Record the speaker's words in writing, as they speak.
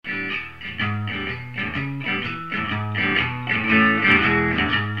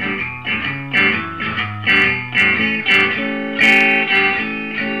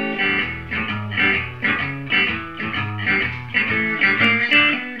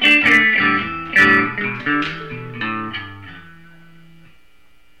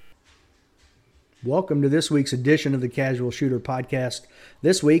Welcome to this week's edition of the Casual Shooter Podcast.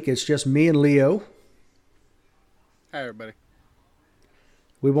 This week, it's just me and Leo. Hi, everybody.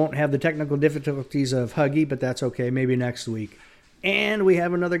 We won't have the technical difficulties of Huggy, but that's okay. Maybe next week. And we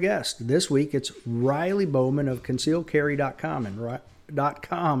have another guest. This week, it's Riley Bowman of concealcarry.com.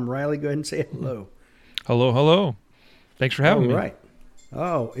 And Riley, go ahead and say hello. Hello. Thanks for having me. All right.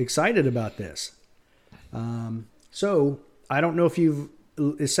 Oh, excited about this. So, I don't know if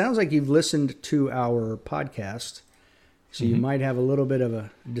it sounds like you've listened to our podcast, so you might have a little bit of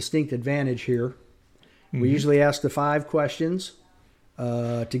a distinct advantage here. We usually ask the 5 questions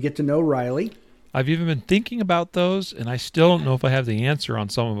to get to know Riley. I've even been thinking about those, and I still don't know if I have the answer on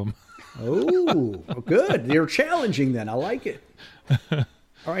some of them. Oh, good. You're challenging then. I like it. All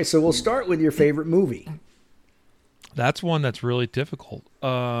right, so we'll start with your favorite movie. That's one that's really difficult.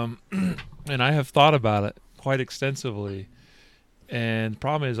 And I have thought about it quite extensively. And the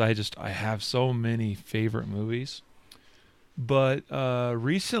problem is I have so many favorite movies. But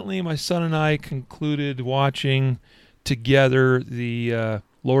recently my son and I concluded watching together the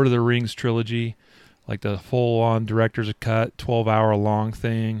Lord of the Rings trilogy, like the full-on director's cut, 12-hour long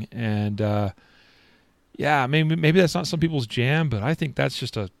thing. And maybe that's not some people's jam, but I think that's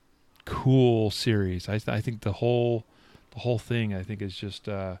just a cool series. I think the whole thing I think is just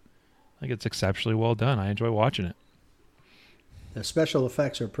I think it's exceptionally well done. I enjoy watching it. The special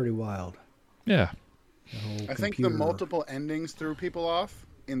effects are pretty wild. Yeah. I think the multiple endings threw people off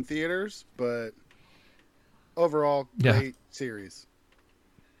in theaters, but overall, great series.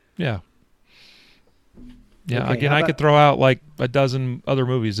 Yeah. Yeah. Okay, Again, I could throw out like a dozen other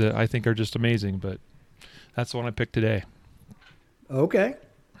movies that I think are just amazing, but that's the one I picked today. Okay.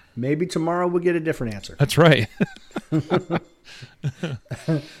 Maybe tomorrow we'll get a different answer. That's right.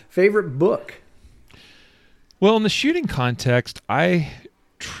 Favorite book? Well, in the shooting context, I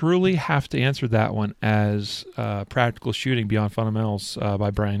truly have to answer that one as Practical Shooting Beyond Fundamentals by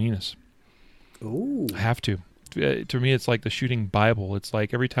Brian Enos. Ooh. I have to. To me, it's like the shooting Bible. It's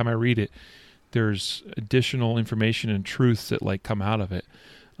like every time I read it, there's additional information and truths that like come out of it.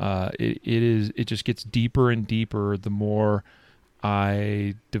 It just gets deeper and deeper the more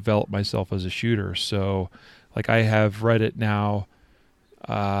I develop myself as a shooter. So, like I have read it now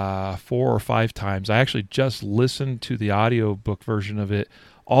 4 or 5 times. I actually just listened to the audiobook version of it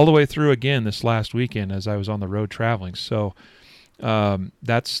all the way through again this last weekend as I was on the road traveling. So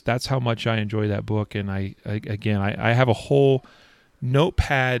that's how much I enjoy that book. And I have a whole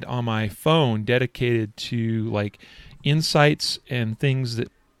notepad on my phone dedicated to like insights and things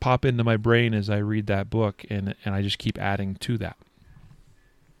that pop into my brain as I read that book, and I just keep adding to that.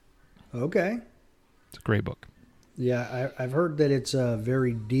 Okay. It's a great book. Yeah, I've heard that it's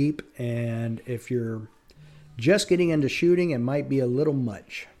very deep, and if you're just getting into shooting, it might be a little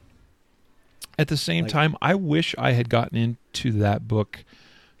much. At the same time, I wish I had gotten into that book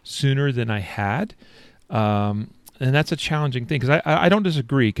sooner than I had. And that's a challenging thing, because I don't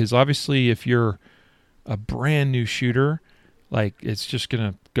disagree, because obviously if you're a brand new shooter, like it's just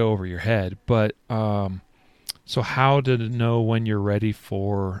going to go over your head. But so how to know when you're ready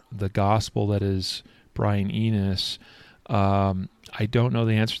for the gospel that is Brian Enos, I don't know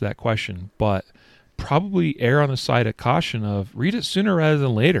the answer to that question, but probably err on the side of caution of read it sooner rather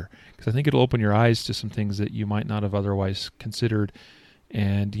than later, because I think it'll open your eyes to some things that you might not have otherwise considered.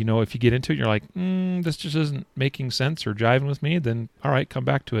 And, if you get into it, you're like, this just isn't making sense or jiving with me, then all right, come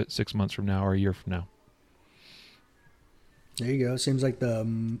back to it 6 months from now or a year from now. There you go. Seems like the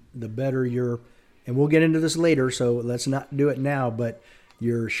better and we'll get into this later, so let's not do it now, but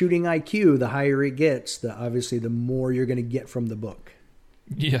your shooting IQ, the higher it gets, obviously the more you're going to get from the book.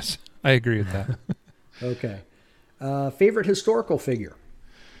 Yes, I agree with that. Okay. Favorite historical figure?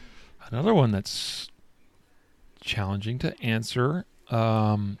 Another one that's challenging to answer,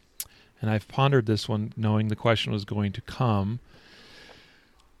 and I've pondered this one knowing the question was going to come.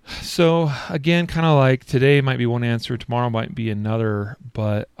 So, again, kind of like today might be one answer, tomorrow might be another,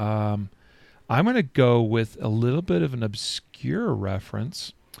 but I'm going to go with a little bit of an obscure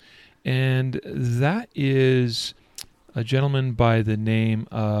reference, and that is a gentleman by the name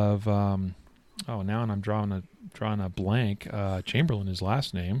of now I'm drawing a blank. Chamberlain, his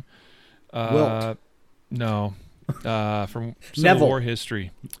last name. Wilt. No, from Civil Neville. War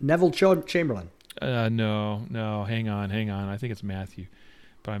history. Neville Chamberlain. No. Hang on. I think it's Matthew,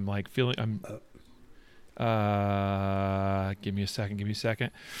 but I'm like feeling. Give me a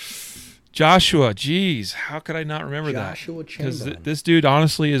second. Joshua, geez, how could I not remember that? Joshua Chamberlain. Because this dude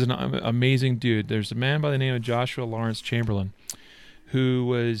honestly is an amazing dude. There's a man by the name of Joshua Lawrence Chamberlain who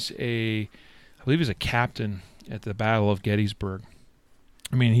was I believe he was a captain at the Battle of Gettysburg.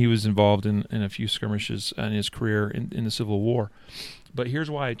 I mean, he was involved in a few skirmishes in his career in the Civil War. But here's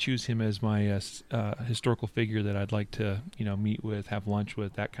why I choose him as my historical figure that I'd like to, meet with, have lunch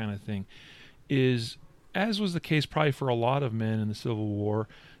with, that kind of thing. Is, as was the case probably for a lot of men in the Civil War,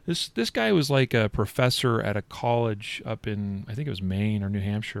 this guy was like a professor at a college up in, I think it was Maine or New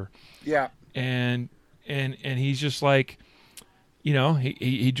Hampshire. Yeah. And he's just like,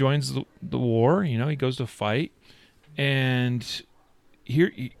 he joins the war. He goes to fight, and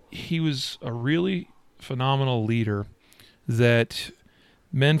here he was a really phenomenal leader that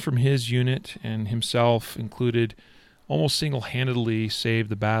men from his unit and himself included almost single-handedly saved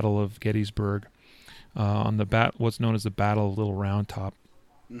the Battle of Gettysburg on what's known as the Battle of Little Round Top.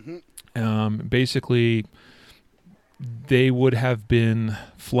 Mm-hmm. Basically, they would have been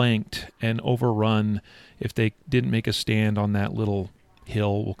flanked and overrun if they didn't make a stand on that little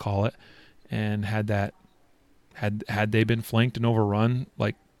hill, we'll call it, and had they been flanked and overrun,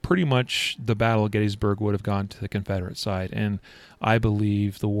 like pretty much the Battle of Gettysburg would have gone to the Confederate side, and I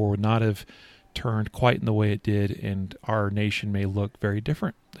believe the war would not have turned quite in the way it did, and our nation may look very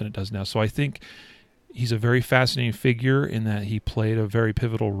different than it does now. So I think he's a very fascinating figure in that he played a very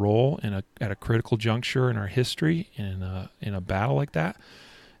pivotal role at a critical juncture in our history in a battle like that,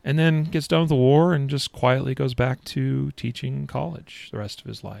 and then gets done with the war and just quietly goes back to teaching college the rest of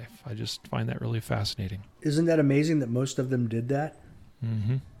his life. I just find that really fascinating. Isn't that amazing that most of them did that?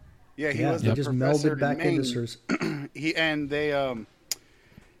 Mm-hmm. Yeah, he was the just professor melded back in Maine. into hers.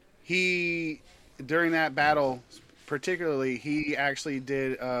 He during that battle particularly, he actually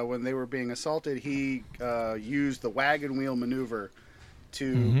did when they were being assaulted, he used the wagon wheel maneuver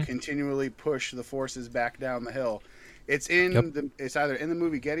to continually push the forces back down the hill. It's it's either in the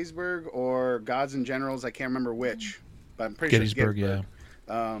movie Gettysburg or Gods and Generals. I can't remember which, but I'm pretty Gettysburg, sure it's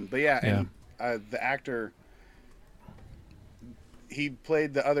Gettysburg. Yeah. And the actor, he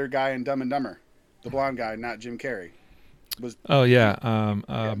played the other guy in Dumb and Dumber, the blonde guy, not Jim Carrey.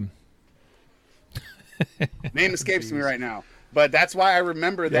 Name escapes me right now, but that's why I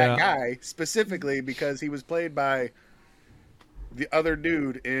remember that guy specifically, because he was played by the other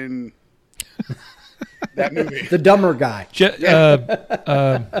dude in that movie. The dumber guy. It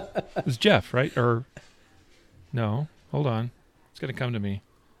was Jeff, right? Or no? Hold on. It's gonna come to me.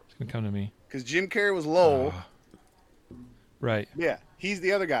 Because Jim Carrey was Lowell. Right. Yeah, he's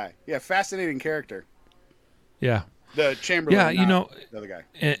the other guy. Yeah, fascinating character. Yeah. The Chamberlain. Yeah, the other guy.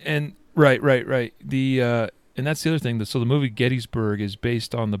 And right. The and that's the other thing. So the movie Gettysburg is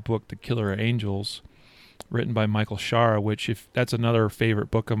based on the book The Killer Angels, written by Michael Shara, which, if that's another favorite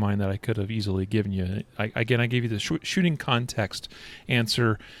book of mine that I could have easily given you. I gave you the shooting context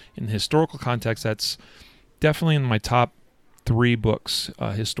answer. In the historical context, that's definitely in my top 3 books,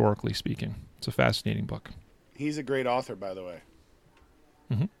 historically speaking. It's a fascinating book. He's a great author, by the way.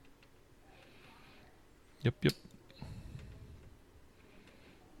 Mm-hmm. Yep.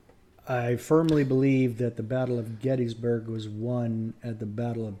 I firmly believe that the Battle of Gettysburg was won at the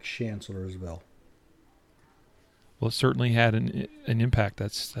Battle of Chancellorsville. Well, it certainly had an impact.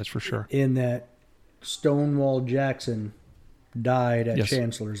 That's for sure. In that Stonewall Jackson died at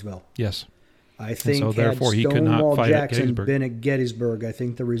Chancellorsville. Yes. I think so therefore had he could not Stonewall fight at Jackson Gettysburg. been at Gettysburg, I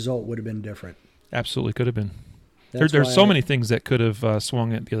think the result would have been different. Absolutely could have been. There's so many things that could have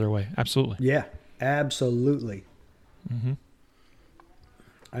swung it the other way. Absolutely. Yeah, absolutely. Mm-hmm.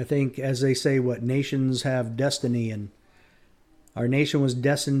 I think, as they say, nations have destiny, and our nation was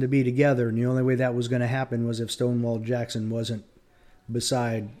destined to be together, and the only way that was going to happen was if Stonewall Jackson wasn't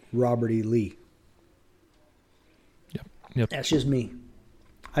beside Robert E. Lee. Yep. That's just me.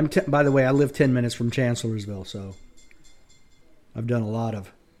 By the way, I live 10 minutes from Chancellorsville, so I've done a lot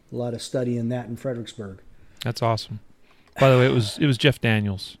of study in that in Fredericksburg. That's awesome. By the way, it was Jeff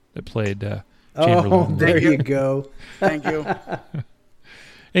Daniels that played Chamberlain. Oh, there you go. Thank you.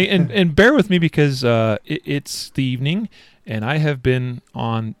 And bear with me because it's the evening, and I have been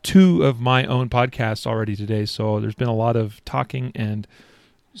on 2 of my own podcasts already today, so there's been a lot of talking and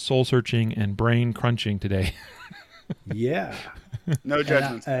soul-searching and brain crunching today. Yeah. No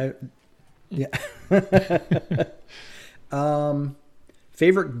judgments. Yeah.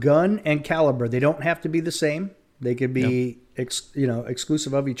 Favorite gun and caliber. They don't have to be the same. They could be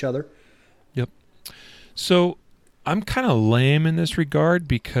exclusive of each other. Yep. So I'm kind of lame in this regard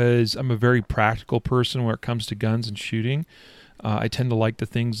because I'm a very practical person when it comes to guns and shooting. I tend to like the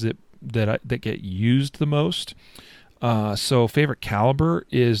things that get used the most. So favorite caliber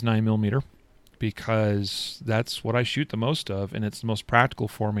is 9mm because that's what I shoot the most of, and it's the most practical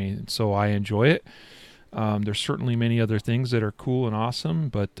for me, and so I enjoy it. There's certainly many other things that are cool and awesome,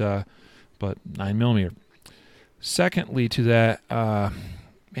 but 9mm. Secondly to that,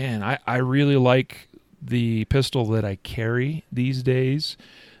 man, I really like the pistol that I carry these days.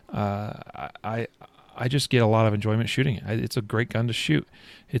 I just get a lot of enjoyment shooting it. It's a great gun to shoot.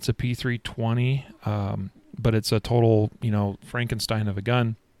 It's a P320, but it's a total, Frankenstein of a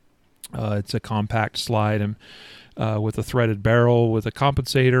gun. It's a compact slide and with a threaded barrel with a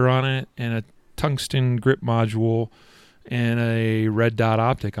compensator on it and a tungsten grip module and a red dot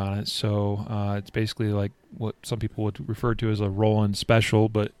optic on it. So it's basically like what some people would refer to as a Roland Special,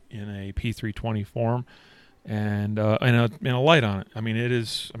 but in a P320 form, and a light on it. I mean, it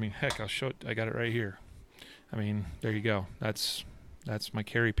is. I mean, heck, I'll show it. I got it right here. I mean, there you go. That's my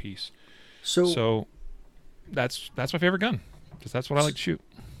carry piece. So that's my favorite gun because that's what I like to shoot.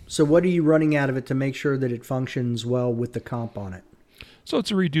 So what are you running out of it to make sure that it functions well with the comp on it? So it's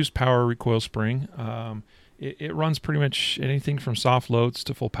a reduced power recoil spring. It runs pretty much anything from soft loads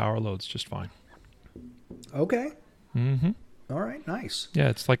to full power loads just fine. Okay. Mm-hmm. All right. Nice. Yeah,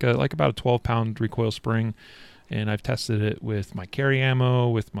 it's like about a 12-pound recoil spring, and I've tested it with my carry ammo,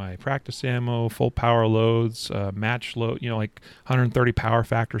 with my practice ammo, full power loads, match load, like 130 power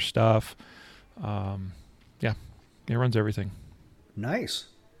factor stuff. Yeah, it runs everything. Nice.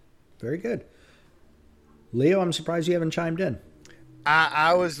 Very good. Leo, I'm surprised you haven't chimed in.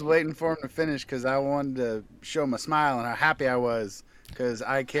 I was waiting for him to finish because I wanted to show him a smile and how happy I was because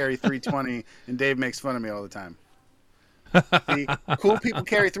I carry 320 and Dave makes fun of me all the time. See, cool people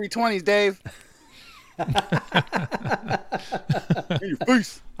carry 320s, Dave. In your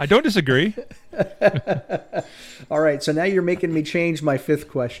face. I don't disagree. All right, so now you're making me change my fifth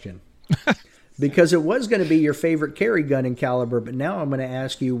question. Because it was going to be your favorite carry gun in caliber, but now I'm going to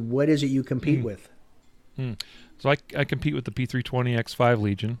ask you, what is it you compete with? So I compete with the P320 X5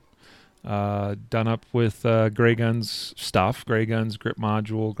 Legion, done up with Gray Guns stuff, Gray Guns grip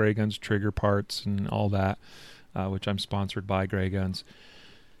module, Gray Guns trigger parts, and all that, which I'm sponsored by Gray Guns.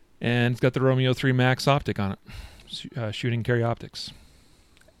 And it's got the Romeo 3 Max optic on it, shooting carry optics.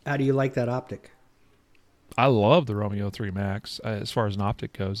 How do you like that optic? I love the Romeo 3 Max as far as an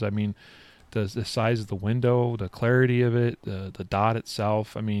optic goes. I mean, the size of the window, the clarity of it, the dot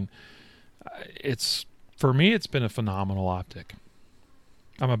itself. I mean, for me, it's been a phenomenal optic.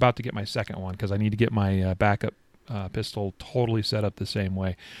 I'm about to get my second one because I need to get my backup pistol totally set up the same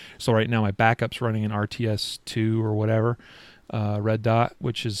way. So right now my backup's running an RTS2 or whatever, red dot,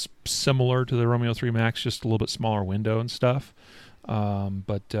 which is similar to the Romeo 3 Max, just a little bit smaller window and stuff.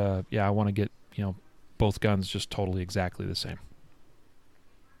 But I want to get both guns just totally exactly the same.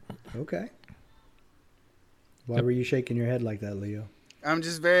 Okay. Why were you shaking your head like that, Leo? I'm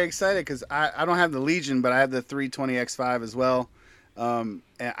just very excited because I don't have the Legion, but I have the 320 X5 as well. And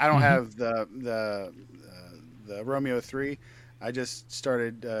I don't have the Romeo 3. I just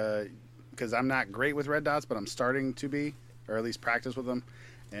started because I'm not great with red dots, but I'm starting to be, or at least practice with them.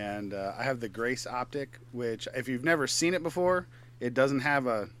 And I have the Grace optic, which if you've never seen it before, it doesn't have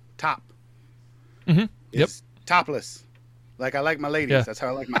a top. Mm-hmm. It's topless. Like I like my ladies. Yeah. That's how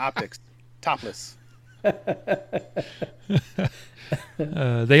I like my optics. Topless.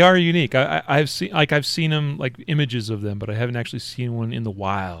 They are unique. I've seen them, like images of them, but I haven't actually seen one in the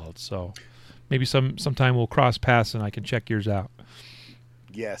wild. So maybe sometime we'll cross paths and I can check yours out.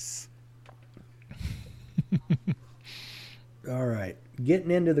 Yes. All right.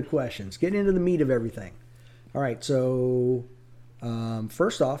 Getting into the questions. Getting into the meat of everything. All right. So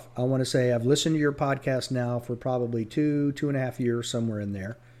first off, I want to say I've listened to your podcast now for probably 2.5 years, somewhere in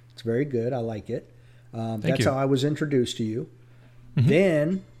there. It's very good. I like it. That's how I was introduced to you. Mm-hmm.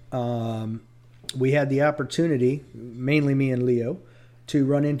 Then we had the opportunity, mainly me and Leo, to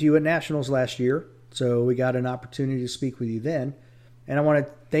run into you at Nationals last year. So we got an opportunity to speak with you then. And I want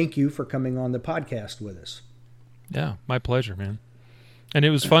to thank you for coming on the podcast with us. Yeah, my pleasure, man. And it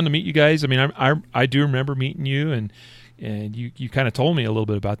was fun to meet you guys. I mean, I do remember meeting you, and you kind of told me a little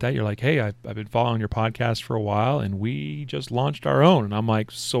bit about that. You're like, hey, I've been following your podcast for a while, and we just launched our own. And I'm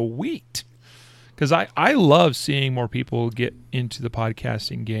like, sweet. Because I love seeing more people get into the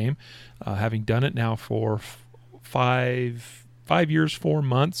podcasting game. Having done it now for 5 years, 4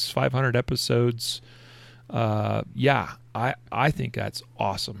 months, 500 episodes. I think that's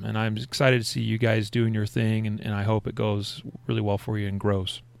awesome. And I'm excited to see you guys doing your thing, and I hope it goes really well for you and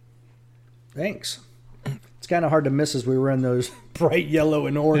grows. Thanks. It's kind of hard to miss as we were in those bright yellow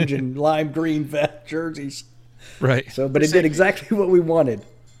and orange and lime green jerseys. Right. So, but it did exactly what we wanted.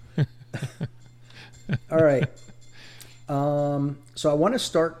 All right. So I want to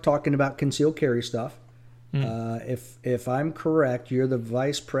start talking about concealed carry stuff. If I'm correct, you're the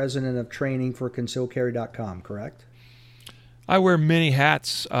vice president of training for concealedcarry.com, correct? I wear many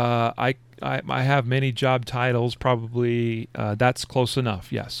hats. I I have many job titles. Probably that's close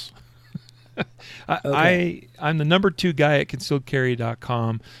enough. Yes. Okay. I'm the number 2 guy at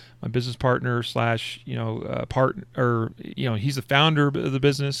concealedcarry.com. My business partner slash partner, or he's the founder of the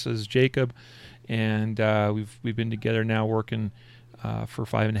business, is Jacob, and we've been together now working for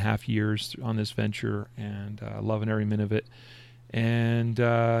 5.5 years on this venture, and loving every minute of it. And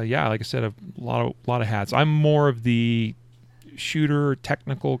like I said, a lot of hats. I'm more of the shooter,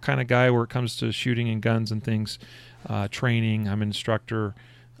 technical kind of guy where it comes to shooting and guns and things, training. I'm an instructor.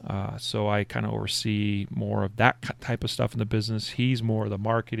 So I kind of oversee more of that type of stuff in the business. He's more of the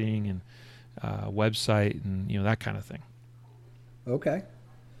marketing and website and that kind of thing. Okay.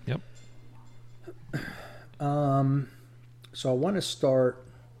 Yep. So I want to start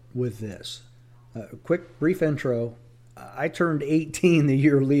with this. A quick, brief intro. I turned 18 the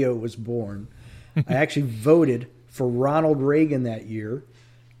year Leo was born. I actually voted for Ronald Reagan that year,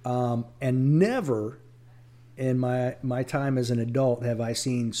 and never in my time as an adult have I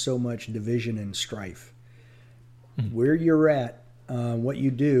seen so much division and strife. Where you're at, what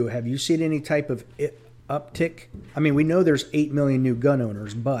you do, have you seen any type of uptick? I mean, we know there's 8 million new gun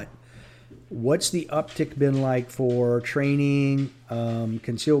owners, but what's the uptick been like for training,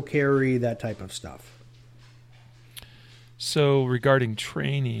 concealed carry, that type of stuff? So regarding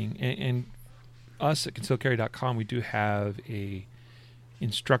training, and us at concealedcarry.com, we do have a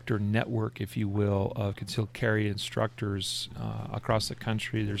instructor network, if you will, of concealed carry instructors across the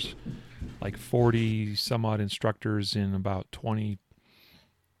country. There's like 40 some odd instructors in about 26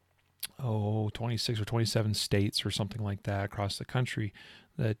 or 27 states or something like that across the country.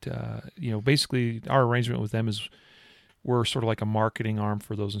 That basically our arrangement with them is we're sort of like a marketing arm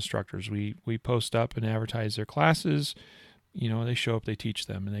for those instructors. We post up and advertise their classes. They show up, they teach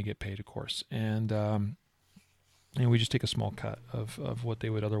them, and they get paid, of course. And we just take a small cut of what they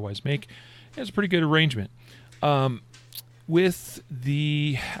would otherwise make. It's a pretty good arrangement. We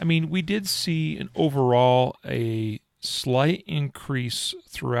did see an overall a slight increase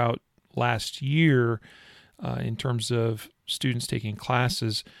throughout last year in terms of students taking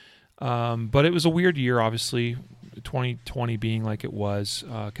classes. But it was a weird year, obviously, 2020 being like it was,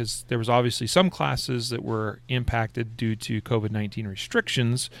 because there was obviously some classes that were impacted due to COVID-19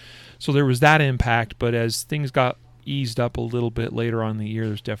 restrictions. So there was that impact, but as things got eased up a little bit later on in the year,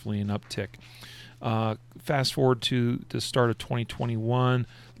 there's definitely an uptick. Fast forward to the start of 2021,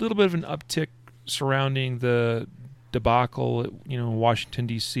 a little bit of an uptick surrounding the debacle at, Washington,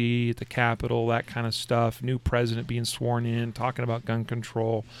 D.C., at the Capitol, that kind of stuff, new president being sworn in, talking about gun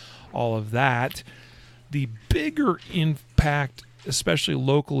control, all of that. The bigger impact, especially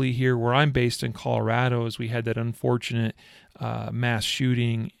locally here where I'm based in Colorado, is we had that unfortunate mass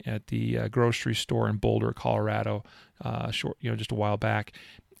shooting at the grocery store in Boulder, Colorado, just a while back.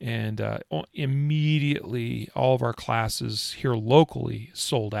 And immediately all of our classes here locally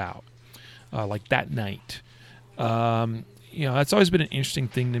sold out, like that night. That's always been an interesting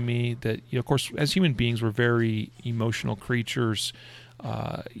thing to me that, of course, as human beings, we're very emotional creatures,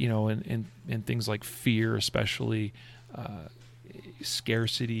 and things like fear, especially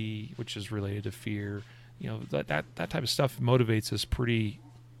scarcity, which is related to fear. That type of stuff motivates us pretty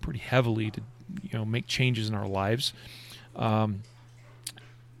heavily to, make changes in our lives. But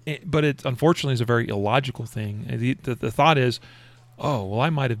it unfortunately is a very illogical thing. The thought is, oh, well,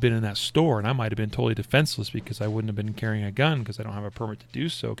 I might have been in that store and I might have been totally defenseless because I wouldn't have been carrying a gun because I don't have a permit to do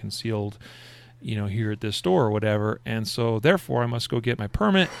so, concealed, here at this store or whatever. And so therefore I must go get my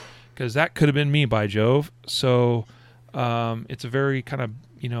permit because that could have been me, by Jove. So it's a very kind of,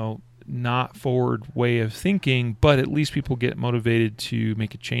 not forward way of thinking, but at least people get motivated to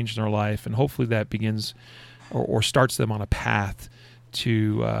make a change in their life. And hopefully that begins or starts them on a path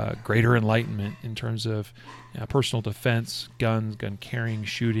to greater enlightenment in terms of personal defense, guns, gun carrying,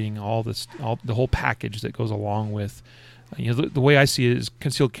 shooting, the whole package that goes along with. The way I see it is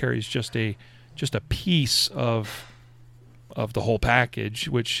concealed carry is just a piece of the whole package,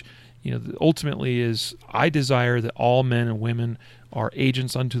 which ultimately is, I desire that all men and women are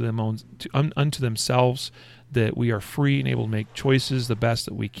agents unto themselves, that we are free and able to make choices the best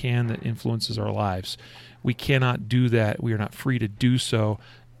that we can that influences our lives. We cannot do that. We are not free to do so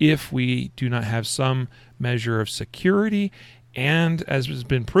if we do not have some measure of security. And as has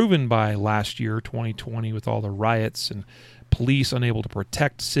been proven by last year, 2020, with all the riots and police unable to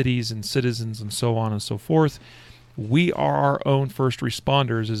protect cities and citizens and so on and so forth, we are our own first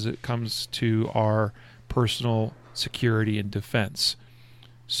responders as it comes to our personal security and defense.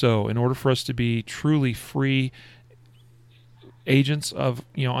 So in order for us to be truly free, agents of,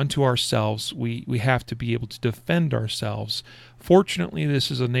 unto ourselves. We have to be able to defend ourselves. Fortunately,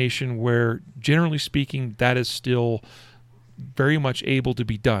 this is a nation where, generally speaking, that is still very much able to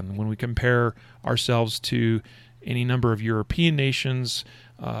be done. When we compare ourselves to any number of European nations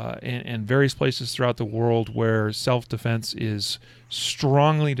and various places throughout the world where self-defense is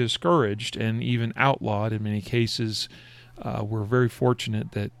strongly discouraged and even outlawed in many cases, we're very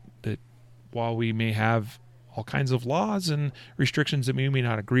fortunate that while we may have all kinds of laws and restrictions that we may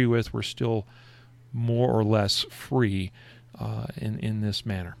not agree with, we're still more or less free in this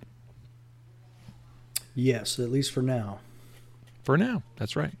manner. Yes, at least for now. For now,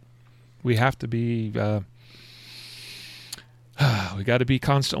 that's right. We have to be. We got to be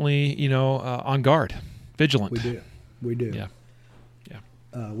constantly, on guard, vigilant. We do. Yeah.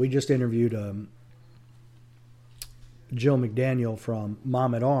 We just interviewed Jill McDaniel from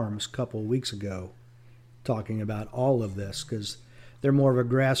Mom at Arms a couple of weeks ago, talking about all of this, because they're more of a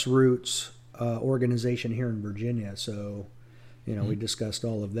grassroots organization here in Virginia. So, we discussed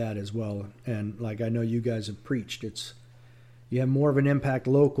all of that as well. And like I know you guys have preached, you have more of an impact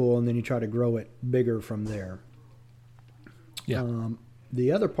local, and then you try to grow it bigger from there. Yeah.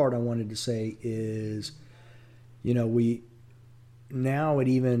 The other part I wanted to say is, the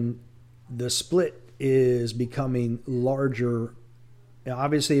split is becoming larger.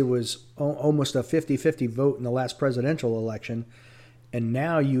 Obviously, it was almost a 50-50 vote in the last presidential election, and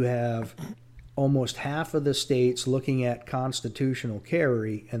now you have almost half of the states looking at constitutional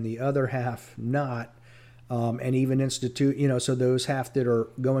carry and the other half not, and even so those half that are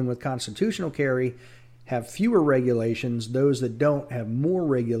going with constitutional carry have fewer regulations. Those that don't have more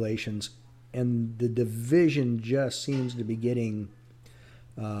regulations, and the division just seems to be getting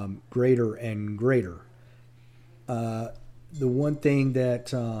greater and greater. The one thing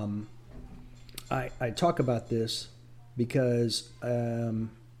that I talk about this because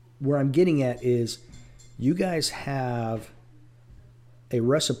where I'm getting at is you guys have a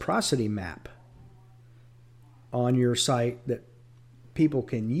reciprocity map on your site that people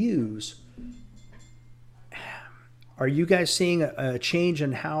can use. Are you guys seeing a change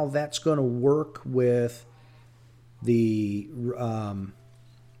in how that's going to work with the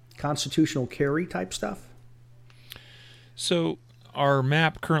constitutional carry type stuff? So our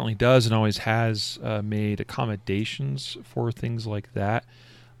map currently does and always has made accommodations for things like that.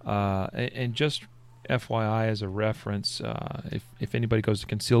 And just FYI as a reference, if anybody goes to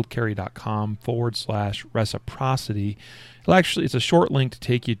concealedcarry.com/reciprocity, it's a short link to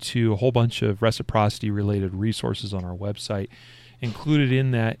take you to a whole bunch of reciprocity related resources on our website. Included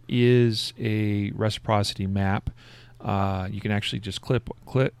in that is a reciprocity map. You can actually just click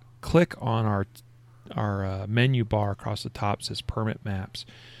on our menu bar across the top. It says permit maps.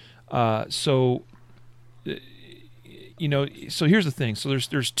 So here's the thing. So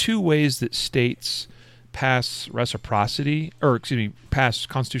there's two ways that states pass reciprocity, pass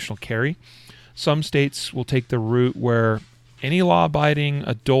constitutional carry. Some states will take the route where any law-abiding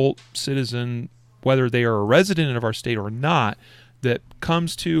adult citizen, whether they are a resident of our state or not, that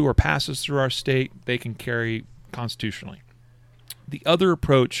comes to or passes through our state, they can carry constitutionally. The other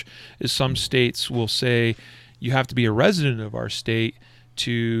approach is some states will say you have to be a resident of our state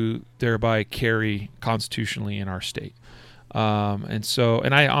to thereby carry constitutionally in our state.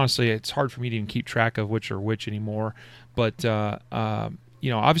 And I honestly, it's hard for me to even keep track of which are which anymore. But,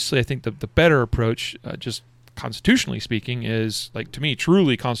 obviously I think the better approach, just constitutionally speaking, is, like, to me,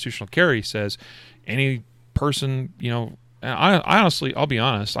 truly constitutional carry says any person, and I honestly, I'll be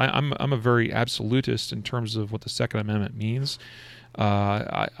honest, I'm a very absolutist in terms of what the Second Amendment means.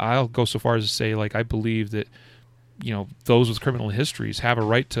 I'll go so far as to say, like, I believe that, those with criminal histories have a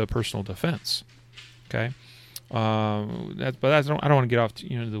right to personal defense. Okay. I don't want to get off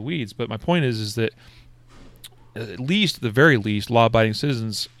into the weeds, but my point is that at the very least, law-abiding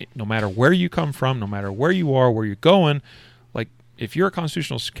citizens, no matter where you come from, no matter where you are, where you're going, like, if you're a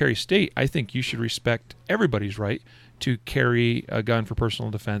constitutional carry state, I think you should respect everybody's right to carry a gun for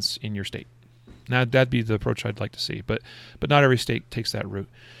personal defense in your state. Now, that'd be the approach I'd like to see, but not every state takes that route.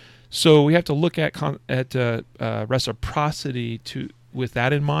 So we have to look at reciprocity with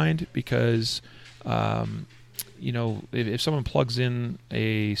that in mind, because if someone plugs in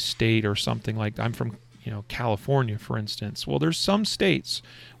a state or something, like I'm from California, for instance, well, there's some states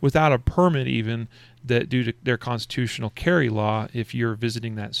without a permit even that, due to their constitutional carry law, if you're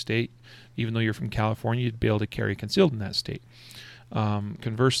visiting that state, even though you're from California, you'd be able to carry concealed in that state.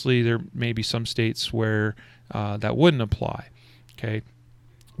 Conversely, there may be some states where that wouldn't apply. Okay.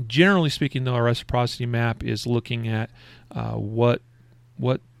 Generally speaking, though, our reciprocity map is looking at what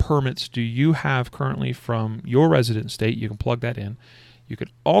permits do you have currently from your resident state? You can plug that in. You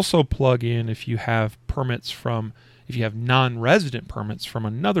could also plug in if you have non-resident permits from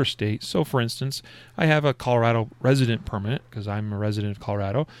another state. So, for instance, I have a Colorado resident permit because I'm a resident of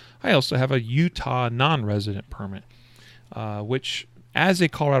Colorado. I also have a Utah non-resident permit, which, as a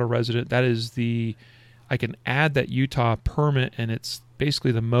Colorado resident, I can add that Utah permit, and it's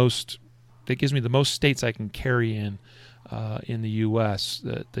basically that gives me the most states I can carry in the U.S.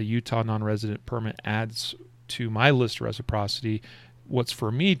 The Utah non-resident permit adds to my list of reciprocity what's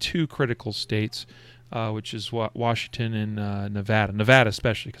for me 2 critical states, which is Washington and Nevada. Nevada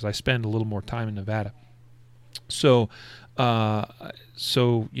especially, because I spend a little more time in Nevada. So I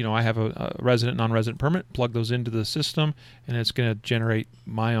have a resident, non-resident permit, plug those into the system, and it's going to generate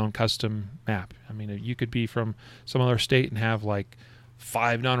my own custom map. I mean, you could be from some other state and have like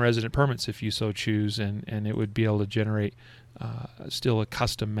 5 non-resident permits if you so choose, and it would be able to generate still a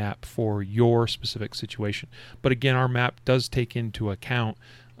custom map for your specific situation. But again, our map does take into account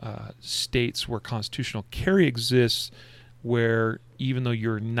states where constitutional carry exists, where even though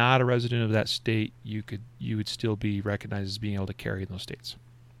you're not a resident of that state, you would still be recognized as being able to carry in those states.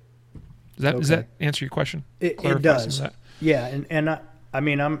 Does that answer your question? It does. Yeah, and I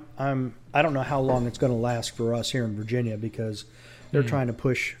don't know how long it's going to last for us here in Virginia, because they're trying to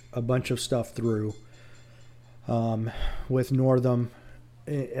push a bunch of stuff through with Northam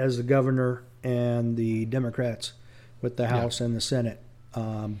as the governor and the Democrats with the House and the Senate.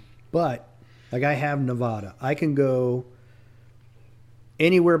 But like, I have Nevada. I can go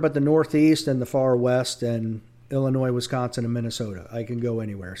anywhere but the Northeast and the far West and Illinois, Wisconsin, and Minnesota. I can go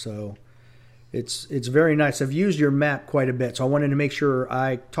anywhere. So it's very nice. I've used your map quite a bit, so I wanted to make sure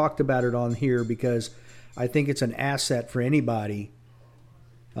I talked about it on here, because I think it's an asset for anybody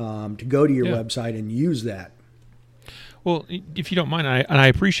to go to your website and use that. Well, if you don't mind, I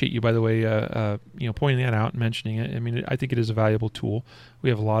appreciate you, by the way, pointing that out and mentioning it. I mean, I think it is a valuable tool. We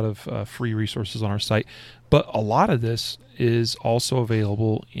have a lot of free resources on our site, but a lot of this is also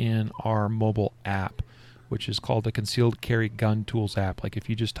available in our mobile app, which is called the Concealed Carry Gun Tools app. Like, if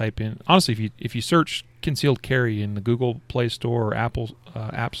you just type in, honestly, if you search concealed carry in the Google Play Store or Apple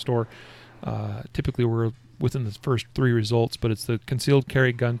App Store, typically we're within the first 3 results, but it's the Concealed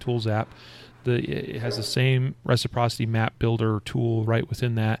Carry Gun Tools app. It has the same reciprocity map builder tool right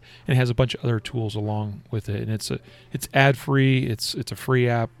within that, and it has a bunch of other tools along with it. And it's ad free. It's a free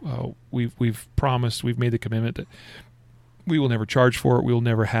app. We've made the commitment that we will never charge for it. We will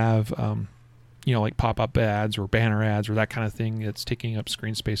never have like pop-up ads or banner ads or that kind of thing that's taking up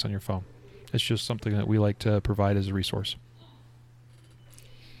screen space on your phone. It's just something that we like to provide as a resource.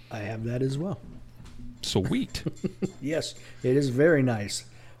 I have that as well. Sweet. Yes, it is very nice.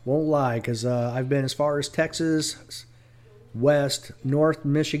 Won't lie, because I've been as far as Texas, west, north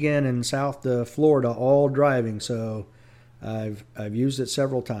Michigan, and south to Florida, all driving. So I've used it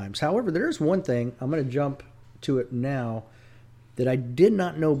several times. However, there is one thing, I'm going to jump to it now, that I did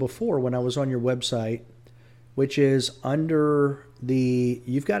not know before when I was on your website, which is under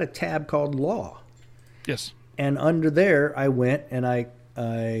you've got a tab called Law. Yes. And under there, I went and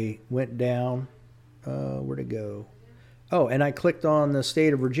I went down. Where'd it go? Oh, and I clicked on the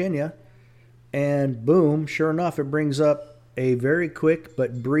state of Virginia, and boom, sure enough, it brings up a very quick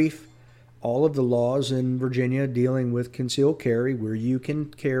but brief, all of the laws in Virginia dealing with concealed carry, where you can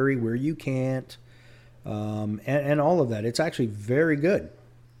carry, where you can't, and all of that. It's actually very good.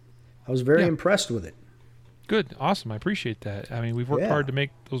 I was very impressed with it. Good. Awesome. I appreciate that. I mean, we've worked hard to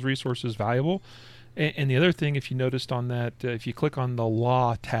make those resources valuable. And the other thing, if you noticed on that, if you click on the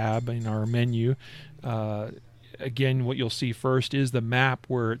Law tab in our menu, again, what you'll see first is the map,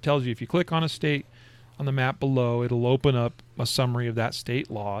 where it tells you if you click on a state on the map below, it'll open up a summary of that state's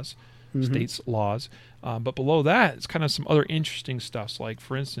laws. But below that, it's kind of some other interesting stuff. Like,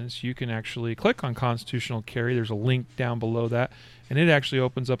 for instance, you can actually click on constitutional carry. There's a link down below that, and it actually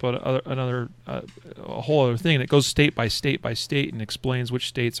opens up a whole other thing that goes state by state by state and explains which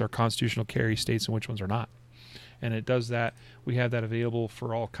states are constitutional carry states and which ones are not. And it does that. We have that available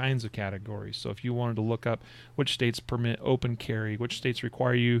for all kinds of categories. So if you wanted to look up which states permit open carry, which states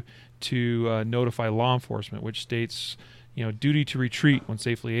require you to notify law enforcement, which states, duty to retreat when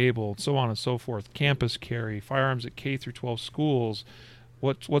safely able, so on and so forth, campus carry, firearms at K through 12 schools,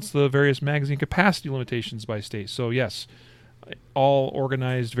 what's the various magazine capacity limitations by state. So yes, all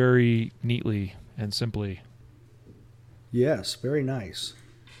organized very neatly and simply. Yes, very nice.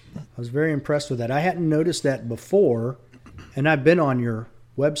 I was very impressed with that. I hadn't noticed that before, and I've been on your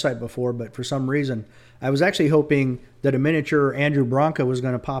website before, but for some reason, I was actually hoping that a miniature Andrew Bronco was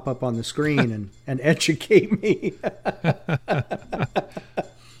going to pop up on the screen and educate me.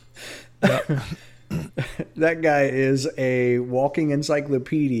 That guy is a walking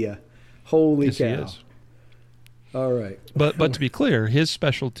encyclopedia. Holy Yes, cow. he is. All right. But to be clear, his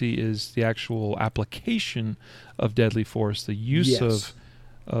specialty is the actual application of deadly force, the use Yes.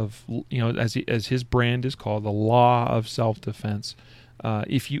 of as his brand is called, the law of self-defense.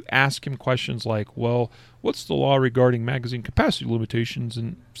 If you ask him questions like, well, what's the law regarding magazine capacity limitations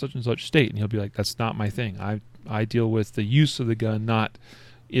in such and such state? And he'll be like, that's not my thing. I deal with the use of the gun, not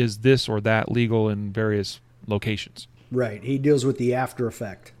is this or that legal in various locations. Right. He deals with the after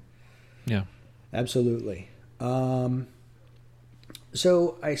effect. Yeah. Absolutely.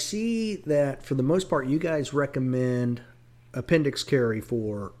 So I see that for the most part, you guys recommend appendix carry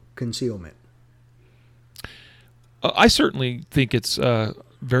for concealment. I certainly think it's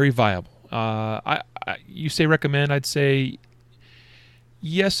very viable. You say recommend, I'd say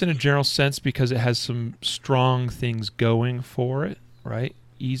yes in a general sense because it has some strong things going for it, right?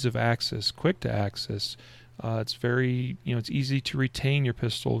 Ease of access, quick to access. It's very, it's easy to retain your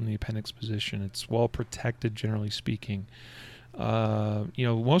pistol in the appendix position. It's well protected, generally speaking.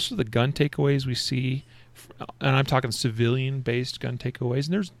 Most of the gun takeaways we see, and I'm talking civilian-based gun takeaways,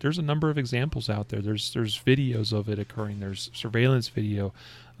 and there's a number of examples out there. There's videos of it occurring. There's surveillance video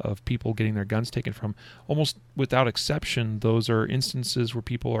of people getting their guns taken from. Almost without exception, those are instances where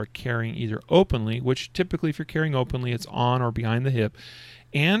people are carrying either openly, which typically if you're carrying openly, it's on or behind the hip,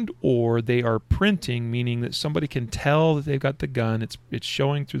 and or they are printing, meaning that somebody can tell that they've got the gun. It's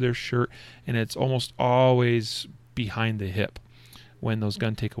showing through their shirt, and it's almost always behind the hip when those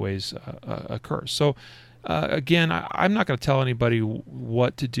gun takeaways occur. So again, I'm not going to tell anybody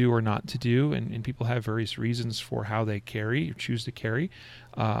what to do or not to do, and people have various reasons for how they carry or choose to carry.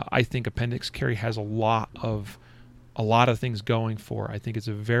 I think appendix carry has a lot of things going for it. I think it's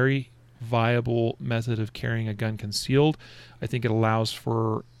a very viable method of carrying a gun concealed. I think it allows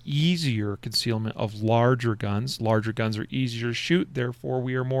for easier concealment of larger guns. Larger guns are easier to shoot, therefore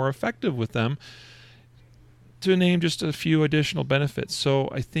we are more effective with them, to name just a few additional benefits. So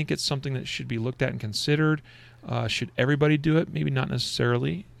I think it's something that should be looked at and considered. Should everybody do it? Maybe not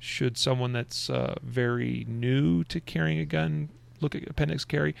necessarily. Should someone that's very new to carrying a gun look at appendix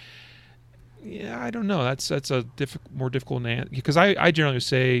carry? Yeah, I don't know. That's a more difficult answer, because I generally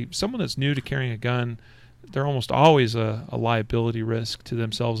say someone that's new to carrying a gun, they're almost always a liability risk to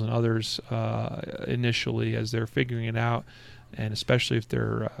themselves and others initially as they're figuring it out, and especially if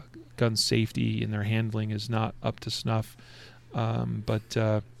their gun safety and their handling is not up to snuff.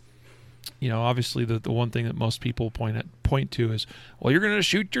 Obviously the one thing that most people point to is, well, you're going to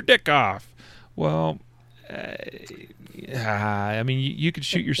shoot your dick off. Well, you could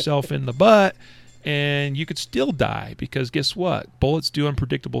shoot yourself in the butt and you could still die, because guess what? Bullets do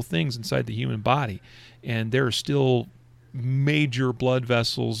unpredictable things inside the human body, and there are still major blood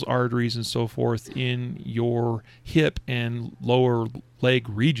vessels, arteries, and so forth in your hip and lower leg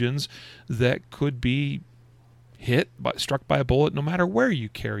regions that could be struck by a bullet no matter where you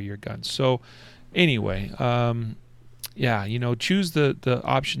carry your gun. So anyway, choose the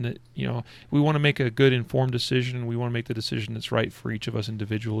option that, we want to make a good informed decision. We want to make the decision that's right for each of us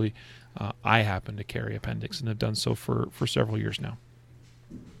individually. I happen to carry appendix and have done so for several years now.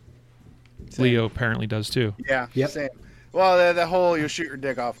 Same. Leo apparently does too. Yeah. Yep. Same. Well, the whole you'll shoot your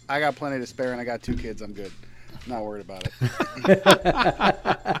dick off. I got plenty to spare, and I got 2 kids. I'm good. Not worried about it.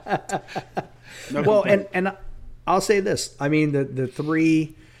 Well, and I'll say this. I mean, the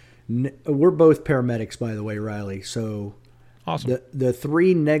three, we're both paramedics, by the way, Riley. So Awesome. The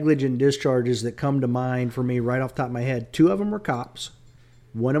 3 negligent discharges that come to mind for me right off the top of my head, 2 of them were cops.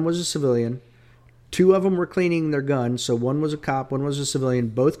 One of them was a civilian. 2 of them were cleaning their guns. So one was a cop, one was a civilian,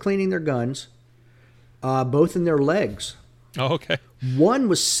 both cleaning their guns, both in their legs. Oh, okay. One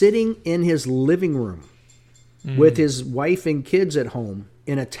was sitting in his living room with his wife and kids at home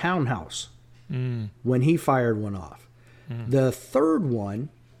in a townhouse when he fired one off. The third one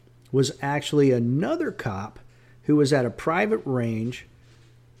was actually another cop who was at a private range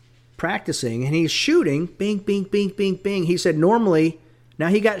practicing, and he's shooting, bing, bing, bing, bing, bing. He said normally, now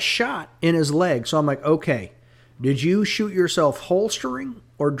he got shot in his leg. So I'm like, okay, did you shoot yourself holstering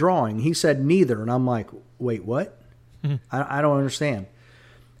or drawing? He said neither. And I'm like, wait, what? I don't understand.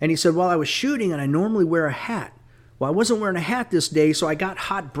 And he said, well, I was shooting and I normally wear a hat. Well, I wasn't wearing a hat this day, so I got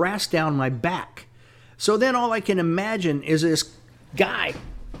hot brass down my back. So then all I can imagine is this guy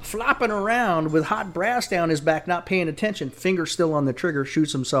flopping around with hot brass down his back, not paying attention, finger still on the trigger,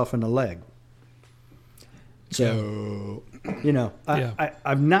 shoots himself in the leg. So,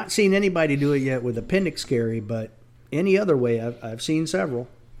 I've not seen anybody do it yet with appendix carry, but any other way, I've seen several.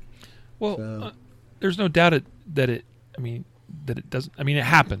 Well, there's no doubt that that it doesn't. I mean, it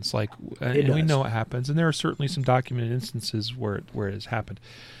happens. Like, and we does. know it happens, and there are certainly some documented instances where it has happened.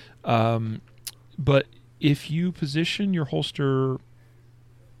 But if you position your holster,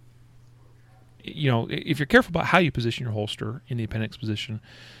 if you're careful about how you position your holster in the appendix position,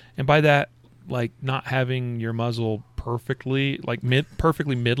 and by that, like not having your muzzle perfectly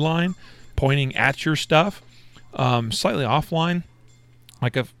midline, pointing at your stuff, slightly offline.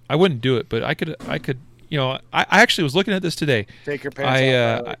 Like I wouldn't do it, but I could. I actually was looking at this today. Take your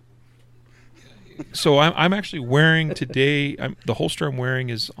pants off. So I'm actually wearing today. The holster I'm wearing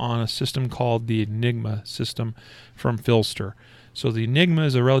is on a system called the Enigma system from Philster. So the Enigma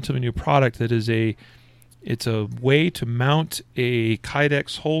is a relatively new product that is it's a way to mount a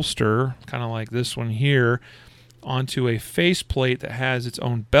Kydex holster, kind of like this one here, onto a faceplate that has its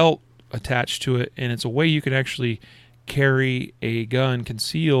own belt attached to it, and it's a way you can actually carry a gun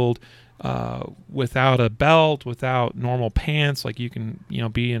concealed without a belt, without normal pants, like you can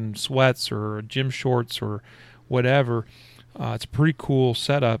be in sweats or gym shorts or whatever. It's a pretty cool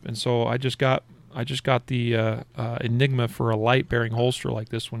setup, and so I just got the Enigma for a light bearing holster like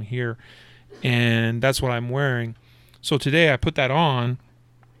this one here, and that's what I'm wearing. So today I put that on,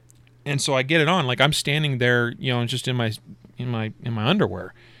 and so I get it on like I'm standing there, just in my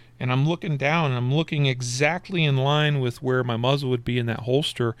underwear. And I'm looking down, and I'm looking exactly in line with where my muzzle would be in that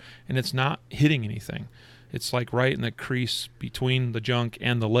holster, and it's not hitting anything. It's like right in the crease between the junk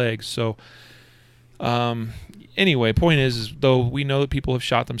and the legs. So anyway, point is, though we know that people have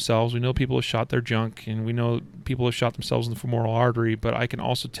shot themselves, we know people have shot their junk, and we know people have shot themselves in the femoral artery, but I can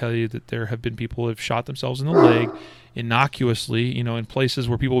also tell you that there have been people who have shot themselves in the leg innocuously, in places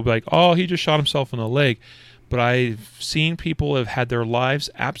where people will be like, oh, he just shot himself in the leg. But I've seen people have had their lives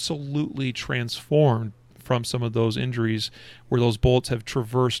absolutely transformed from some of those injuries where those bullets have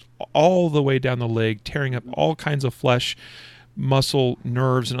traversed all the way down the leg, tearing up all kinds of flesh, muscle,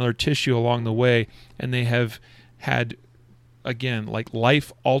 nerves, and other tissue along the way. And they have had, again, like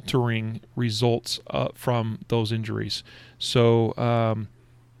life-altering results from those injuries. So,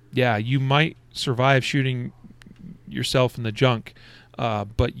 you might survive shooting yourself in the junk,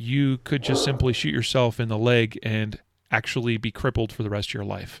 but you could just simply shoot yourself in the leg and actually be crippled for the rest of your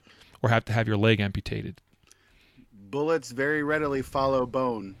life, or have to have your leg amputated. Bullets very readily follow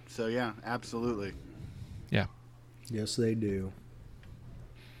bone. So yeah, absolutely. Yeah. Yes, they do.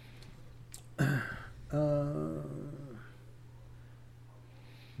 I'm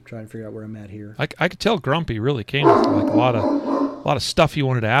trying to figure out where I'm at here. I could tell Grumpy really came with like a lot of stuff he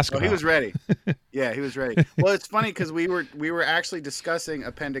wanted to ask about. He was ready. Yeah, he was ready. Well, it's funny because we were actually discussing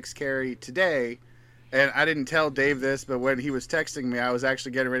appendix carry today, and I didn't tell Dave this, but when he was texting me, I was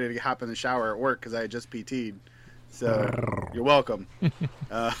actually getting ready to hop in the shower at work because I had just PT'd. So you're welcome.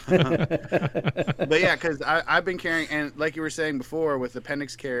 But yeah, because I've been carrying, and like you were saying before with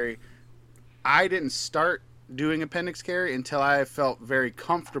appendix carry, I didn't start doing appendix carry until I felt very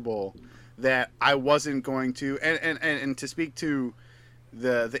comfortable that I wasn't going to, and to speak to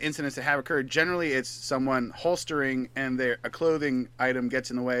the incidents that have occurred, generally it's someone holstering and a clothing item gets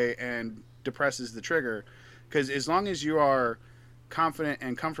in the way and depresses the trigger. Because as long as you are confident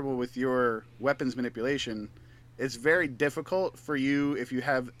and comfortable with your weapons manipulation, it's very difficult for you, if you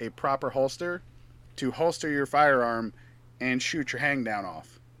have a proper holster, to holster your firearm and shoot your hang down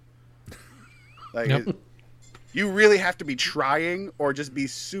off. Like, yep. You really have to be trying or just be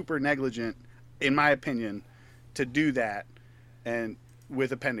super negligent, in my opinion, to do that, and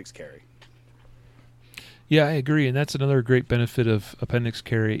with appendix carry. Yeah, I agree, and that's another great benefit of appendix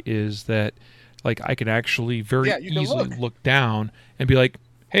carry is that, like, I can actually very easily look down and be like,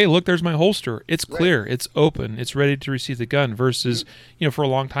 hey, look, there's my holster. It's clear. Right. It's open. It's ready to receive the gun. Versus, for a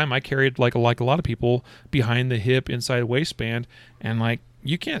long time, I carried, like a lot of people, behind the hip, inside waistband, and, like,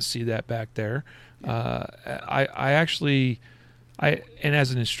 you can't see that back there. I actually, and as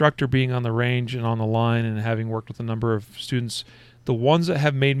an instructor being on the range and on the line and having worked with a number of students, the ones that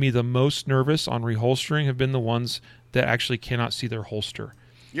have made me the most nervous on reholstering have been the ones that actually cannot see their holster.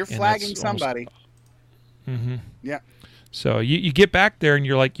 You're flagging somebody. Mm-hmm. Yeah. So you get back there and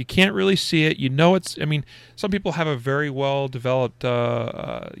you're like, you can't really see it. Some people have a very well developed,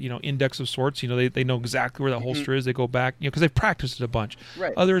 index of sorts. They know exactly where that holster is. They go back, because they've practiced it a bunch.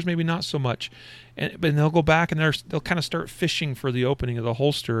 Right. Others maybe not so much, but they'll go back and they'll kind of start fishing for the opening of the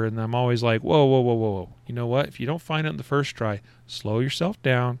holster. And I'm always like, whoa. You know what? If you don't find it in the first try, slow yourself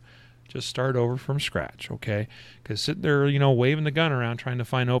down. Just start over from scratch, okay? Because sitting there, waving the gun around trying to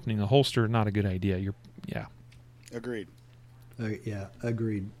find an opening in the holster, not a good idea. Agreed. Yeah,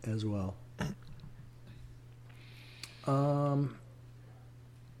 agreed as well.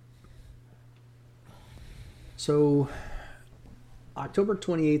 So October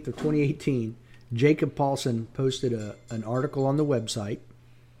 28th of 2018, Jacob Paulson posted an article on the website.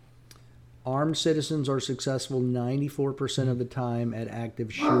 Armed citizens are successful 94% of the time at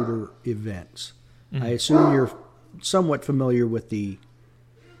active shooter events. I assume you're somewhat familiar with the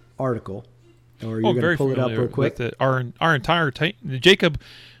article, or you're going to pull it up real quick. Our entire team, Jacob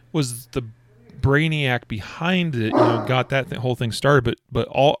was the brainiac behind it. Got that whole thing started, but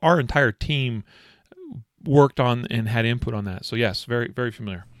all our entire team worked on and had input on that. So yes, very, very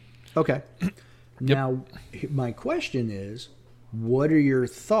familiar. Okay. Now, my question is, what are your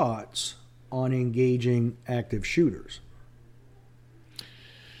thoughts on engaging active shooters?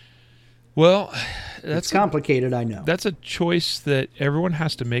 Well, it's complicated, I know. That's a choice that everyone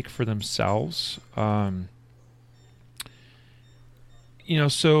has to make for themselves.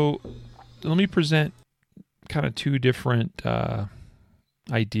 So let me present kind of two different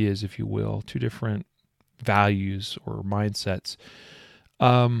ideas, if you will, two different values or mindsets.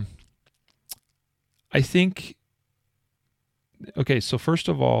 I think, okay, so first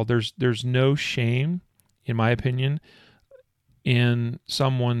of all, there's no shame, in my opinion, in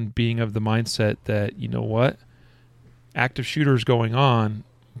someone being of the mindset that, you know what, active shooters going on,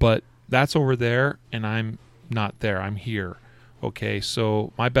 but that's over there and I'm not there. I'm here. Okay,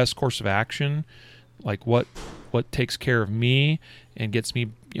 so my best course of action, like what takes care of me and gets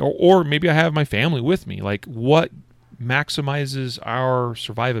me, or maybe I have my family with me, like what maximizes our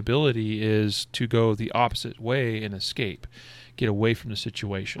survivability is to go the opposite way and escape, get away from the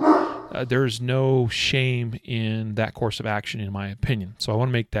situation. There's no shame in that course of action, in my opinion. So I want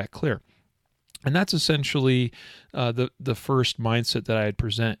to make that clear. And that's essentially the first mindset that I'd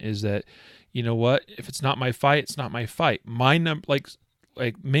present is that, you know what, if it's not my fight, it's not my fight.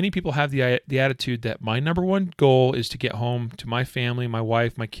 Like many people have the attitude that my number one goal is to get home to my family, my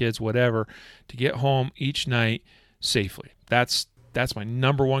wife, my kids, whatever, to get home each night safely. That's my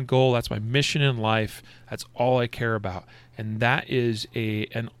number one goal. That's my mission in life. That's all I care about. And that is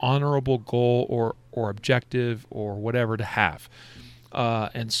an honorable goal or objective or whatever to have.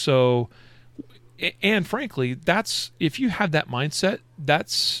 And frankly, that's, if you have that mindset,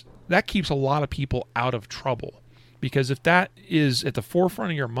 that keeps a lot of people out of trouble. Because if that is at the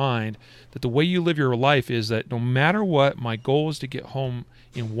forefront of your mind, that the way you live your life is that no matter what, my goal is to get home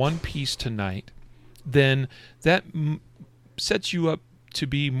in one piece tonight, then that sets you up to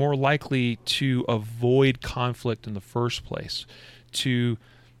be more likely to avoid conflict in the first place. To,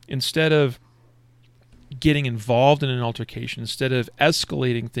 instead of getting involved in an altercation, instead of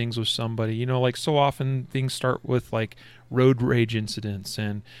escalating things with somebody, like so often things start with like road rage incidents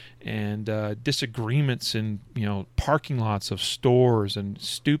and disagreements in parking lots of stores and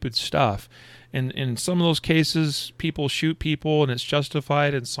stupid stuff. And in some of those cases, people shoot people and it's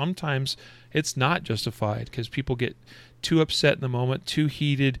justified, and sometimes it's not justified because people get too upset in the moment, too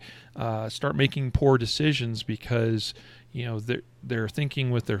heated, start making poor decisions because they're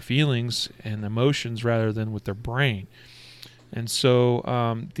thinking with their feelings and emotions rather than with their brain. And so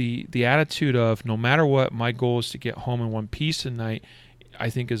the attitude of no matter what, my goal is to get home in one piece tonight, I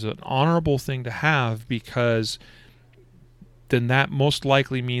think is an honorable thing to have, because then that most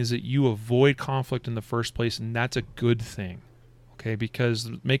likely means that you avoid conflict in the first place, and that's a good thing. Okay,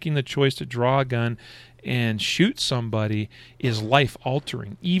 because making the choice to draw a gun and shoot somebody is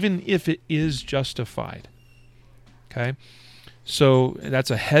life-altering, even if it is justified. Okay, so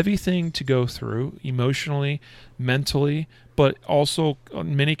that's a heavy thing to go through emotionally, mentally, but also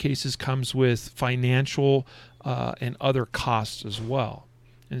in many cases comes with financial and other costs as well.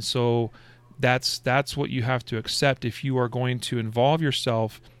 And so that's what you have to accept if you are going to involve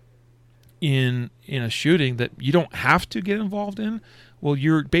yourself in a shooting that you don't have to get involved in. Well,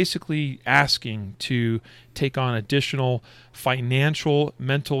 you're basically asking to take on additional financial,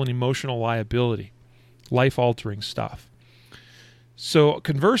 mental, and emotional liability, life-altering stuff. So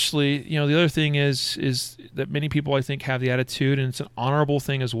conversely, the other thing is that many people, I think, have the attitude, and it's an honorable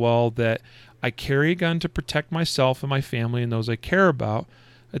thing as well, that I carry a gun to protect myself and my family and those I care about.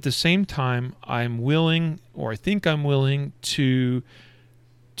 At the same time, I'm willing, or I think I'm willing, to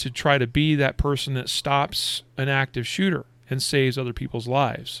try to be that person that stops an active shooter and saves other people's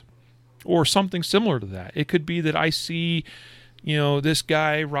lives, or something similar to that. It could be that I see, this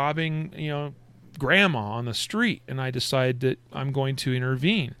guy robbing, grandma on the street, and I decide that I'm going to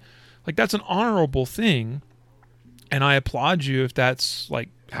intervene. Like, that's an honorable thing, and I applaud you if that's like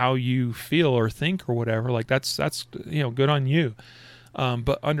how you feel or think or whatever. Like that's good on you.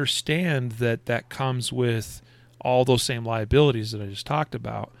 But understand that comes with all those same liabilities that I just talked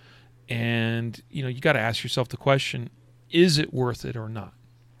about. And, you got to ask yourself the question, is it worth it or not?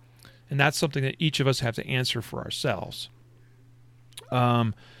 And that's something that each of us have to answer for ourselves.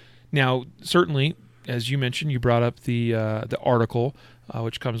 Now, certainly, as you mentioned, you brought up the article,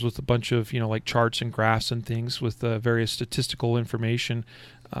 which comes with a bunch of like charts and graphs and things with various statistical information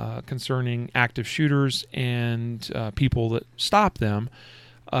concerning active shooters and people that stop them.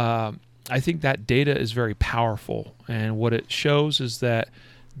 I think that data is very powerful, and what it shows is that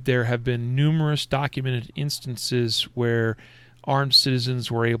there have been numerous documented instances where armed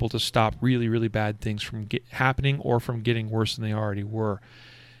citizens were able to stop really, really bad things from happening or from getting worse than they already were.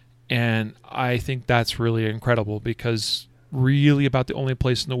 And I think that's really incredible, because really about the only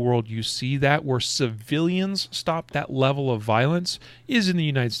place in the world you see that where civilians stop that level of violence is in the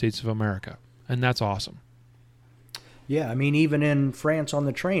United States of America. And that's awesome. Yeah, I mean, even in France on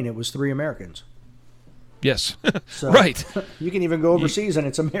the train, it was 3 Americans. Yes, so, right. You can even go overseas and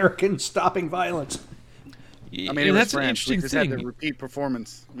it's Americans stopping violence. I mean, that's an interesting thing. We just had the repeat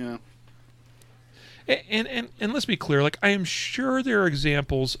performance, And let's be clear, like, I am sure there are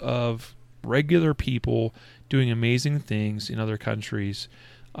examples of regular people doing amazing things in other countries,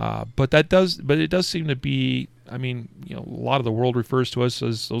 but it does seem to be, I mean, a lot of the world refers to us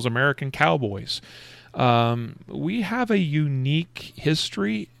as those American cowboys. We have a unique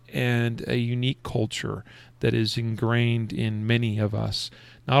history and a unique culture that is ingrained in many of us,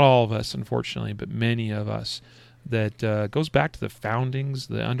 not all of us, unfortunately, but many of us, that goes back to the foundings,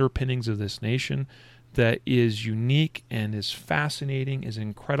 the underpinnings of this nation, that is unique and is fascinating, is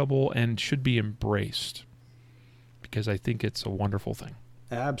incredible, and should be embraced, because I think it's a wonderful thing.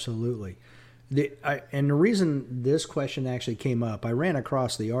 Absolutely. And the reason this question actually came up, I ran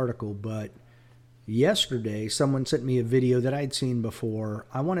across the article, but yesterday someone sent me a video that I'd seen before.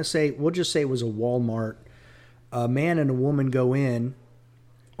 I want to say, we'll just say it was a Walmart. A man and a woman go in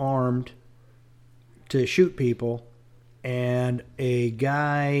armed to shoot people, and a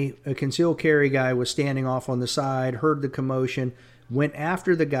concealed carry guy was standing off on the side, heard the commotion, went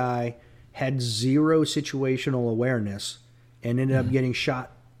after the guy, had zero situational awareness, and ended up getting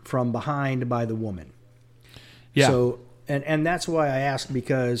shot from behind by the woman. Yeah. So, and that's why I asked,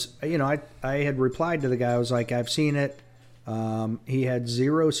 because, I had replied to the guy. I was like, I've seen it. He had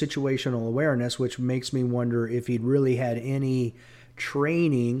zero situational awareness, which makes me wonder if he'd really had any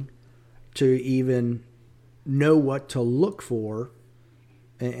training to even know what to look for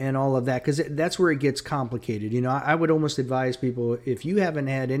and all of that, because that's where it gets complicated. I would almost advise people, if you haven't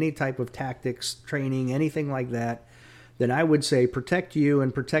had any type of tactics training, anything like that, then I would say protect you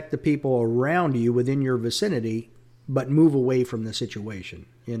and protect the people around you within your vicinity, but move away from the situation,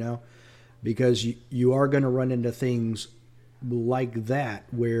 because you are going to run into things like that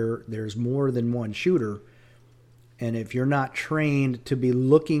where there's more than one shooter. And if you're not trained to be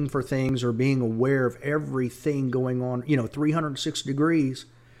looking for things or being aware of everything going on, 360 degrees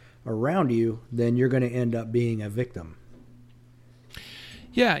around you, then you're going to end up being a victim.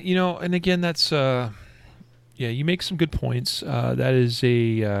 Yeah, and again, that's, you make some good points. That is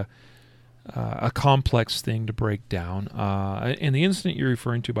a complex thing to break down. And the incident you're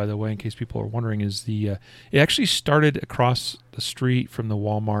referring to, by the way, in case people are wondering, is it actually started across the street from the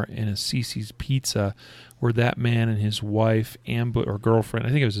Walmart in a Cece's Pizza, where that man and his wife or girlfriend, I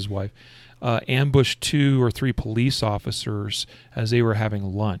think it was his wife, ambushed 2 or 3 police officers as they were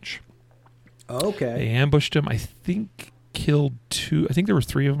having lunch. Okay. They ambushed them. I think killed 2. I think there were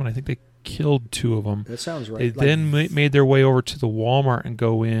 3 of them, and I think they killed 2 of them. That sounds right. They then made their way over to the Walmart and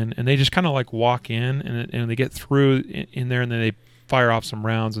go in, and they just kind of like walk in, and they get through in there, and then they fire off some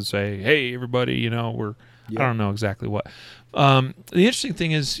rounds and say, "Hey, everybody, we're." Yep. I don't know exactly what. The interesting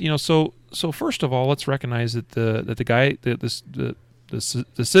thing is, so first of all, let's recognize that the guy,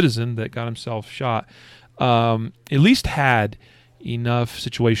 the citizen that got himself shot, at least had enough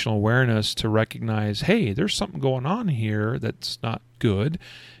situational awareness to recognize, hey, there's something going on here that's not good,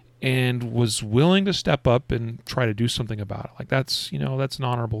 and was willing to step up and try to do something about it. Like, that's that's an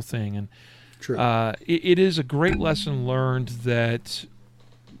honorable thing. And true. It is a great lesson learned that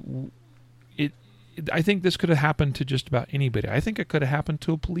I think this could have happened to just about anybody. I think it could have happened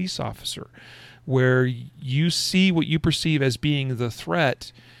to a police officer, where you see what you perceive as being the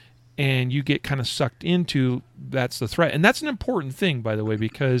threat, and you get kind of sucked into that's the threat. And that's an important thing, by the way,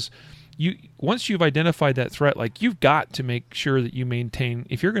 because once you've identified that threat, like, you've got to make sure that you maintain,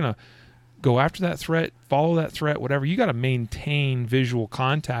 if you're going to go after that threat, follow that threat, whatever, you got to maintain visual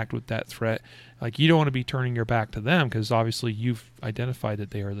contact with that threat. Like, you don't want to be turning your back to them, because obviously you've identified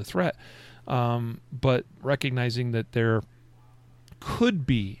that they are the threat. But recognizing that there could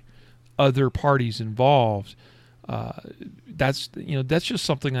be other parties involved, that's just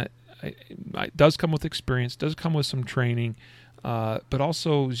something that does come with experience, does come with some training, but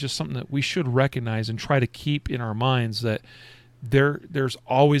also is just something that we should recognize and try to keep in our minds, that there's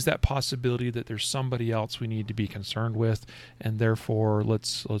always that possibility that there's somebody else we need to be concerned with, and therefore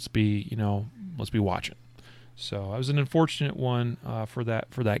let's be watching. So I was an unfortunate one for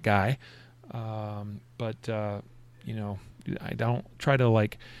that guy, but I don't try to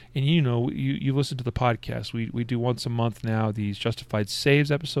and you listen to the podcast. We do once a month now these Justified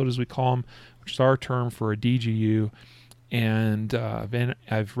Saves episode, as we call them, which is our term for a DGU. And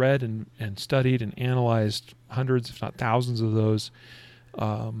I've read and studied and analyzed hundreds, if not thousands, of those.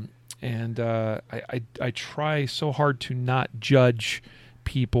 I try so hard to not judge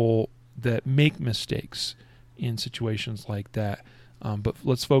people that make mistakes in situations like that. But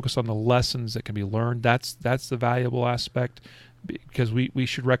let's focus on the lessons that can be learned. That's the valuable aspect, because we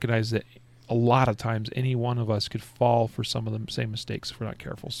should recognize that a lot of times any one of us could fall for some of the same mistakes if we're not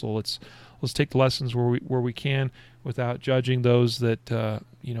careful. So let's take the lessons where we can, without judging those that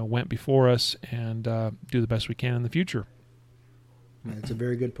went before us, and do the best we can in the future. That's a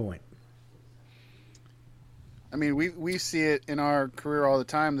very good point. I mean, we see it in our career all the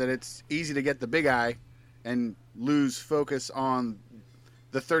time that it's easy to get the big eye and lose focus on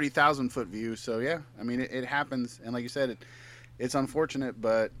the 30,000 foot view. So yeah, I mean, it happens, and like you said, it's unfortunate,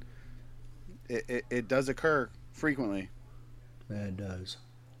 but it does occur frequently. It does.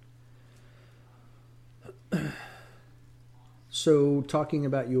 So talking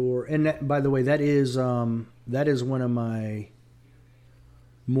about by the way, that is one of my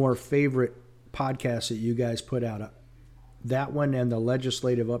more favorite podcasts that you guys put out. That one and the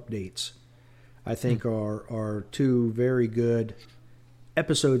legislative updates, I think, are two very good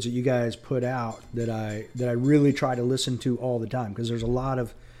episodes that you guys put out that I really try to listen to all the time, because there's a lot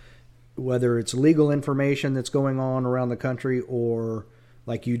of, whether it's legal information that's going on around the country, or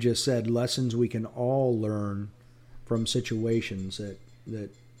like you just said, lessons we can all learn from situations that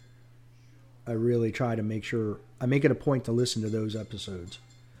I really try to make sure I make it a point to listen to those episodes.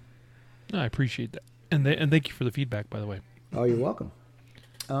 I appreciate that, and thank you for the feedback, by the way. Oh, you're welcome.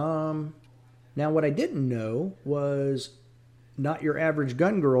 Now, what I didn't know was Not Your Average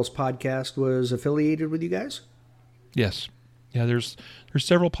Gun Girls podcast was affiliated with you guys? Yes. Yeah, there's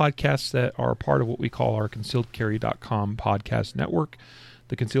several podcasts that are part of what we call our concealedcarry.com podcast network.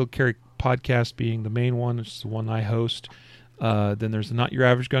 The Concealed Carry podcast being the main one, which is the one I host. Then there's the Not Your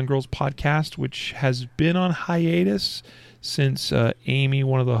Average Gun Girls podcast, which has been on hiatus since Amy,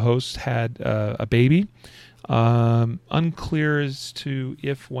 one of the hosts, had a baby. Unclear as to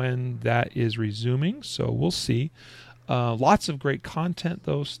when that is resuming, so we'll see. Lots of great content,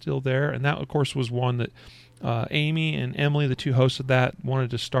 though, still there. And that, of course, was one that Amy and Emily, the two hosts of that, wanted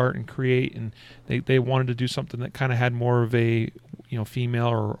to start and create, and they wanted to do something that kind of had more of a female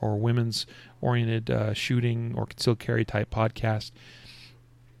or women's oriented shooting or concealed carry type podcast.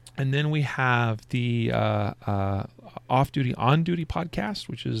 And then we have the Off-Duty, On-Duty podcast,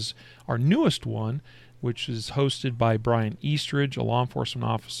 which is our newest one, which is hosted by Brian Eastridge, a law enforcement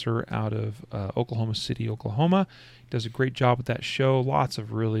officer out of Oklahoma City, Oklahoma. He does a great job with that show. Lots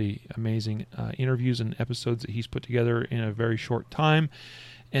of really amazing interviews and episodes that he's put together in a very short time.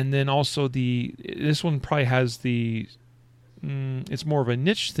 And then also this one probably has it's more of a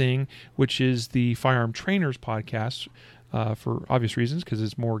niche thing, which is the Firearm Trainers podcast, for obvious reasons, because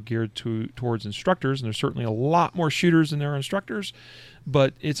it's more geared towards instructors, and there's certainly a lot more shooters than there are instructors.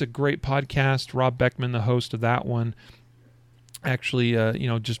 But it's a great podcast. Rob Beckman, the host of that one, actually,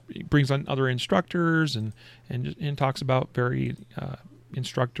 just brings on other instructors and talks about very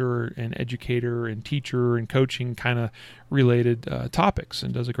instructor and educator and teacher and coaching kind of related topics,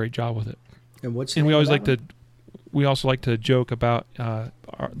 and does a great job with it. And we also like to joke about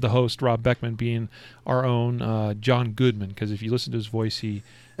the host, Rob Beckman, being our own John Goodman, because if you listen to his voice, he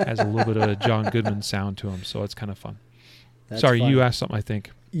has a little bit of a John Goodman sound to him, so it's kind of fun. Sorry, funny. You asked something, I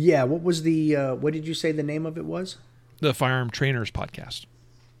think. Yeah, what was what did you say the name of it was? The Firearm Trainers podcast.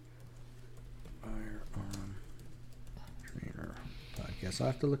 Firearm Trainer podcast. I'll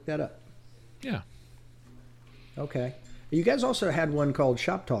have to look that up. Yeah. Okay. You guys also had one called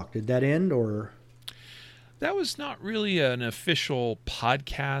Shop Talk. Did that end, or...? That was not really an official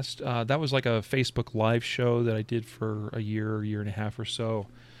podcast. That was like a Facebook Live show that I did for a year and a half or so.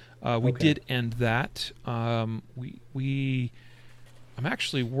 We did end that. I'm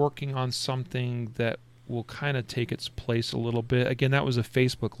actually working on something that will kind of take its place a little bit. Again, that was a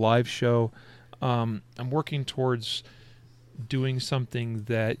Facebook Live show. I'm working towards doing something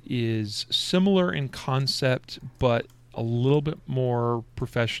that is similar in concept, but a little bit more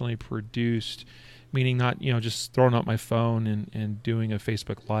professionally produced. Meaning not, just throwing out my phone and doing a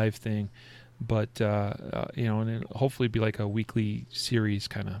Facebook Live thing, but, and it'll hopefully be like a weekly series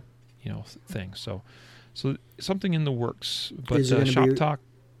kind of, thing. So So something in the works. But Is it gonna Shop be- Talk.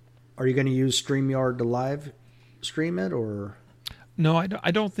 Are you going to use StreamYard to live stream it, or? No,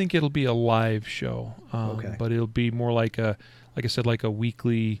 I don't think it'll be a live show. Okay. But it'll be more like I said, like a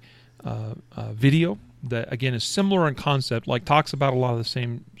weekly video that, again, is similar in concept, like talks about a lot of the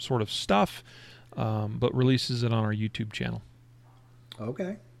same sort of stuff, but releases it on our YouTube channel.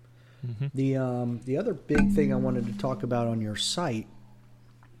 Okay. Mm-hmm. The other big thing I wanted to talk about on your site,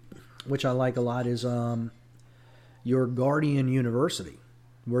 which I like a lot, is your Guardian University,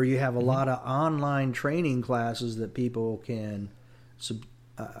 where you have a lot of online training classes that people can,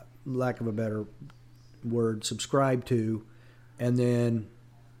 lack of a better word, subscribe to, and then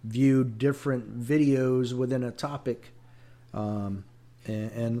view different videos within a topic, and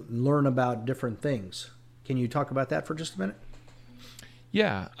learn about different things. Can you talk about that for just a minute?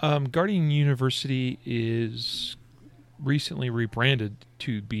 Yeah, Guardian University is recently rebranded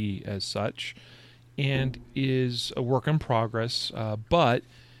to be as such, and is a work in progress. But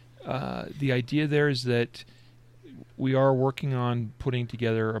the idea there is that we are working on putting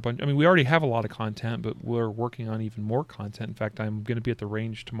together a bunch. I mean, we already have a lot of content, but we're working on even more content. In fact, I'm going to be at the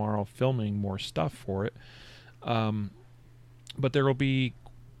range tomorrow filming more stuff for it. But there will be.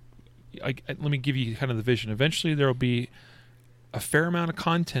 Let me give you kind of the vision. Eventually, there will be a fair amount of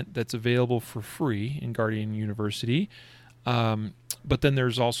content that's available for free in Guardian University. But then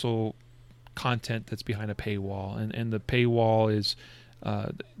there's also content that's behind a paywall. And the paywall is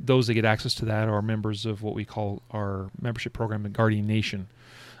those that get access to that are members of what we call our membership program in Guardian Nation.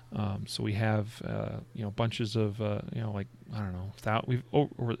 So we have bunches of like, I don't know,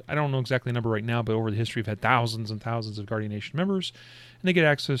 I don't know exactly the number right now, but over the history we've had thousands and thousands of Guardian Nation members, and they get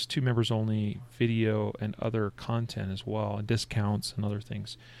access to members only video and other content as well, and discounts and other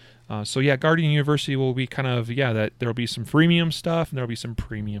things. So yeah, Guardian University will be kind of, that there'll be some freemium stuff and there'll be some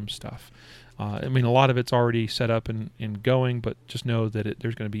premium stuff. I mean, a lot of it's already set up and going, but just know that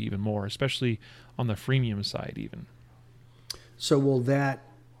there's going to be even more, especially on the freemium side even. So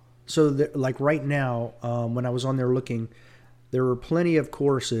like right now, when I was on there looking, there were plenty of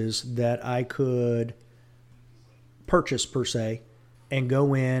courses that I could purchase per se and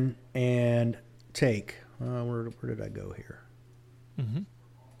go in and take. Where did I go here?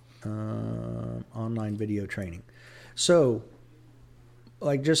 Online video training. So,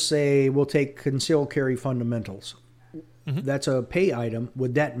 like, just say we'll take concealed carry fundamentals. That's a pay item.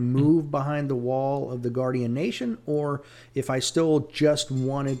 Would that move behind the wall of the Guardian Nation? Or if I still just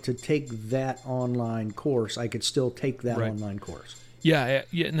wanted to take that online course, I could still take that online course? Yeah,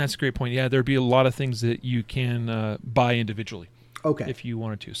 and that's a great point. Yeah, there'd be a lot of things that you can buy individually. Okay. If you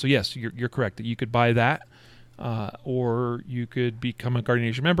wanted to. So yes, you're correct that you could buy that, or you could become a Guardian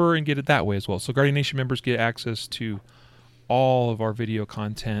Nation member and get it that way as well. So Guardian Nation members get access to all of our video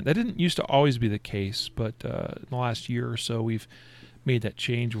content. That didn't used to always be the case, but in the last year or so, we've made that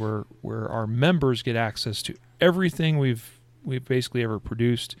change where our members get access to everything we've basically ever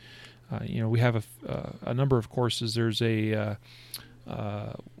produced. We have a number of courses. There's a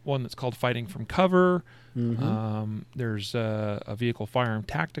one that's called Fighting from Cover. There's a vehicle firearm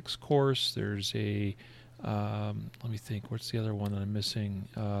tactics course. There's a let me think. What's the other one that I'm missing?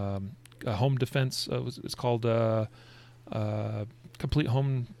 A home defense. It's called Complete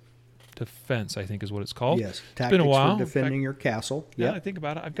Home Defense, I think is what it's called. Yes, it's been a while. For defending your castle. Yeah, I think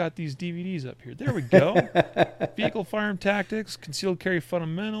about it. I've got these DVDs up here. There we go. Vehicle Firearm Tactics, Concealed Carry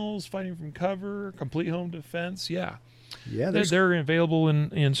Fundamentals, Fighting from Cover, Complete Home Defense. Yeah. Yeah, they're available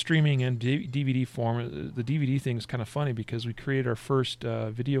in streaming and DVD form. The DVD thing is kind of funny because we created our first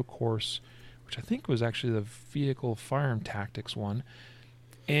video course, which I think was actually the Vehicle Firearm Tactics one.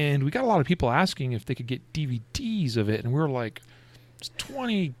 And we got a lot of people asking if they could get DVDs of it. And we were like, it's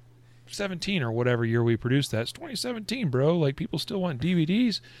 2017 or whatever year we produced that. It's 2017, bro. Like, people still want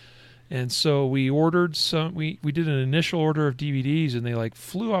DVDs. And so we ordered some, we did an initial order of DVDs and they like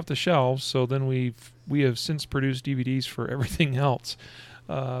flew off the shelves. So then we have since produced DVDs for everything else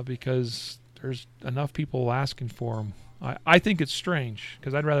because there's enough people asking for them. I think it's strange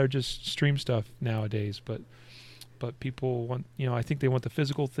because I'd rather just stream stuff nowadays, but people want, I think they want the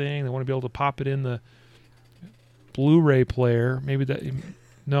physical thing. They want to be able to pop it in the Blu-ray player.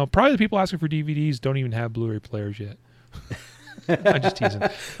 No, probably the people asking for DVDs don't even have Blu-ray players yet. I'm just teasing.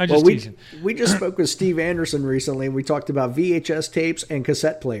 Teasing. We just spoke with Steve Anderson recently. We talked about VHS tapes and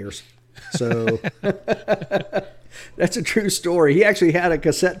cassette players. So that's a true story. He actually had a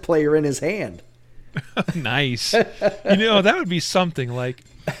cassette player in his hand. Nice. That would be something. Like,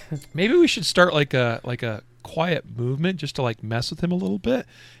 maybe we should start like a quiet movement just to like mess with him a little bit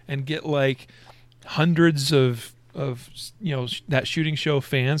and get like hundreds of that shooting show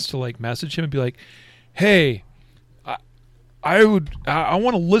fans to like message him and be like, hey, I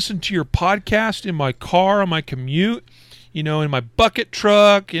want to listen to your podcast in my car on my commute, in my bucket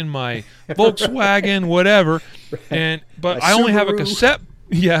truck, in my Volkswagen, whatever. But I only have a cassette.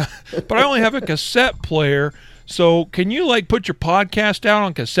 Yeah, but I only have a cassette player. So can you put your podcast out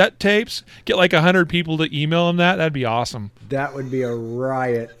on cassette tapes? Get 100 people to email them that. That'd be awesome. That would be a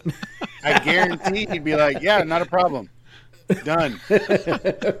riot. I guarantee he'd be like, yeah, not a problem. Done.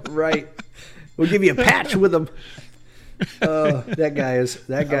 Right. We'll give you a patch with them. That guy is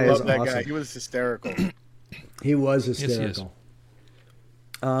awesome. Guy. He was hysterical. He was hysterical.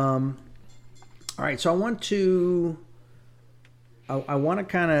 Yes, all right, so I want to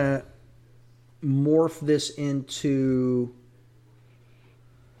kind of morph this into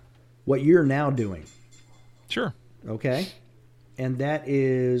what you're now doing. Sure. Okay? And that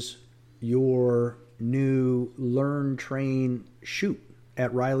is your new Learn, Train, Shoot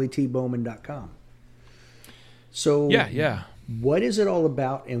at RileyTBowman.com. So yeah. What is it all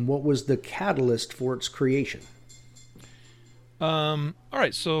about, and what was the catalyst for its creation? All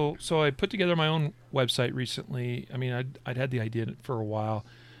right, so I put together my own website recently. I mean, I'd had the idea for a while.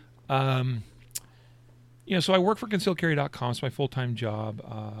 So I work for ConcealedCarry.com. It's my full-time job,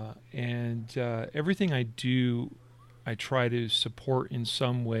 and everything I do, I try to support in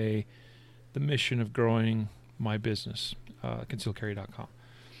some way the mission of growing my business, ConcealedCarry.com.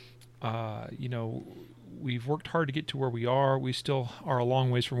 We've worked hard to get to where we are. We still are a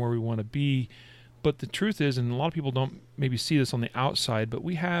long ways from where we want to be. But the truth is, and a lot of people don't maybe see this on the outside, but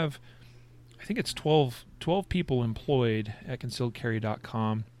we have, I think it's 12 people employed at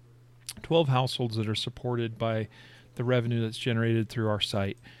ConcealedCarry.com, 12 households that are supported by the revenue that's generated through our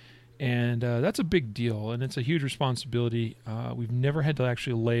site. And that's a big deal, and it's a huge responsibility. We've never had to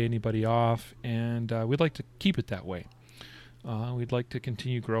actually lay anybody off, and we'd like to keep it that way. We'd like to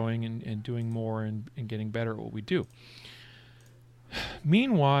continue growing and doing more and getting better at what we do.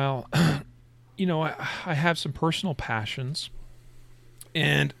 Meanwhile, I have some personal passions,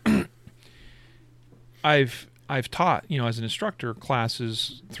 and I've taught, as an instructor,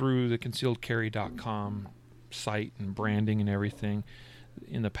 classes through the ConcealedCarry.com site and branding and everything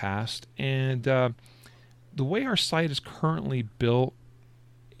in the past. And the way our site is currently built,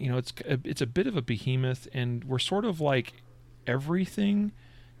 it's a bit of a behemoth, and we're sort of like everything.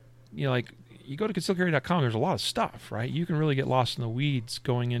 You go to ConcealedCarry.com, there's a lot of stuff, right? You can really get lost in the weeds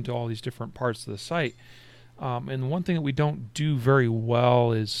going into all these different parts of the site. And one thing that we don't do very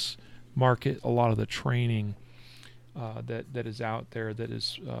well is market a lot of the training that is out there that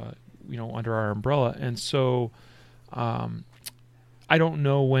is under our umbrella. And so I don't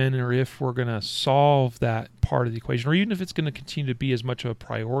know when or if we're going to solve that part of the equation, or even if it's going to continue to be as much of a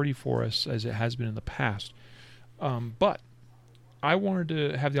priority for us as it has been in the past. But I wanted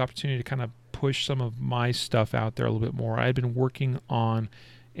to have the opportunity to kind of push some of my stuff out there a little bit more. I had been working on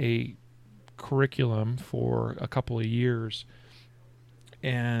a curriculum for a couple of years,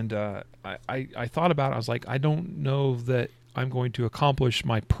 and I thought about it. I was like, I don't know that I'm going to accomplish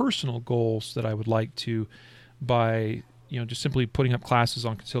my personal goals that I would like to by just simply putting up classes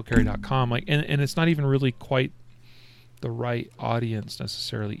on ConcealedCarry.com. And it's not even really quite the right audience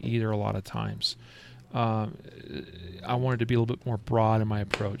necessarily either. A lot of times, I wanted to be a little bit more broad in my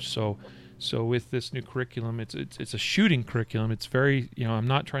approach. So with this new curriculum, it's a shooting curriculum. It's very, I'm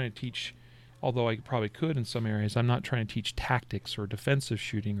not trying to teach, although I probably could in some areas, I'm not trying to teach tactics or defensive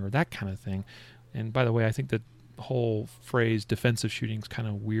shooting or that kind of thing. And by the way, I think that the whole phrase defensive shooting is kind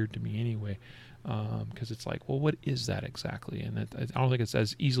of weird to me anyway, because it's like, well, what is that exactly? And I don't think it's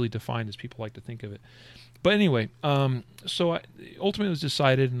as easily defined as people like to think of it. But anyway, so ultimately it was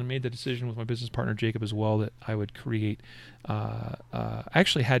decided, and I made the decision with my business partner Jacob as well, that I would create. I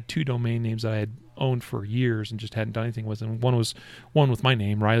actually had 2 domain names that I had owned for years and just hadn't done anything with them. One was with my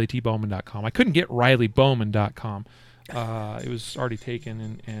name, RileyTBowman.com. I couldn't get RileyBowman.com. It was already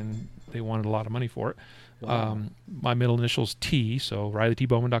taken, and they wanted a lot of money for it. Wow. My middle initial's T, so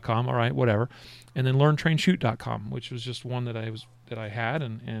RileyTBowman.com. All right, whatever. And then LearnTrainShoot.com, which was just one that I had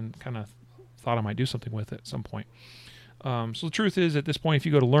and kind of thought I might do something with it at some point. So the truth is, at this point, if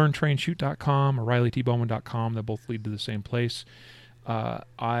you go to LearnTrainShoot.com or RileyTBowman.com, they both lead to the same place.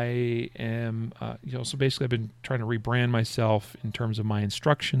 I am, so basically I've been trying to rebrand myself in terms of my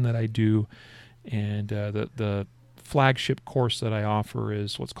instruction that I do, and the flagship course that I offer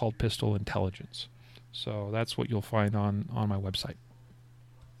is what's called Pistol Intelligence. So that's what you'll find on my website.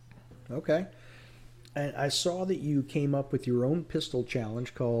 Okay. And I saw that you came up with your own pistol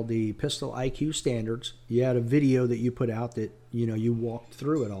challenge called the Pistol IQ Standards. You had a video that you put out that, you walked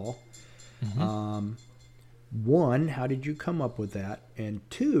through it all. Mm-hmm. One, how did you come up with that? And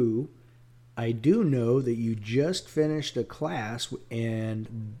 2, I do know that you just finished a class,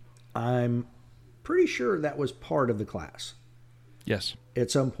 and I'm pretty sure that was part of the class. Yes.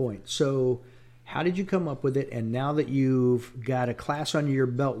 At some point. So, how did you come up with it? And now that you've got a class under your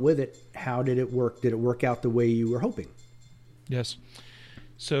belt with it, how did it work? Did it work out the way you were hoping? Yes.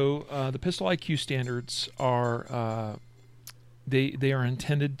 So the Pistol IQ standards are they are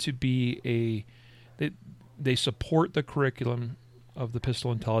intended to be they support the curriculum of the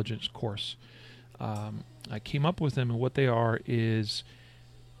Pistol Intelligence course. I came up with them, and what they are is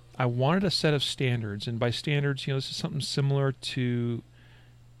I wanted a set of standards, and by standards, this is something similar to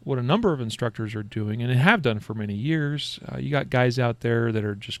what a number of instructors are doing and have done for many years. You got guys out there that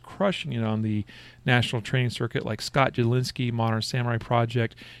are just crushing it on the national training circuit, like Scott Jelinski, Modern Samurai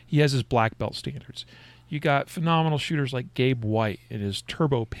Project. He has his black belt standards. You got phenomenal shooters like Gabe White and his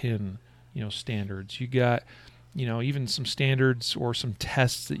turbo pin, standards. You got, even some standards or some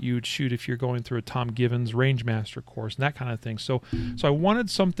tests that you would shoot if you're going through a Tom Givens Range Master course and that kind of thing. So I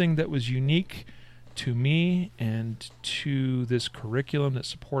wanted something that was unique to me and to this curriculum that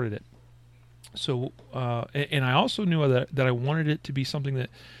supported it. So, and I also knew that I wanted it to be something that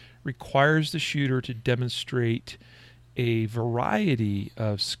requires the shooter to demonstrate a variety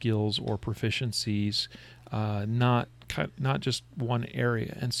of skills or proficiencies, not just one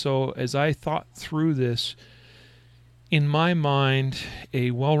area. And so as I thought through this, in my mind,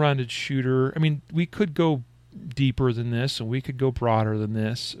 a well-rounded shooter, we could go deeper than this and we could go broader than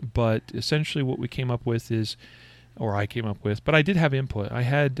this, but essentially what we came up with is, or I came up with, but I did have input. I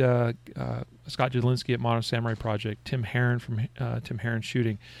had Scott Jelinski at Modern Samurai Project, Tim Herron from Tim Herron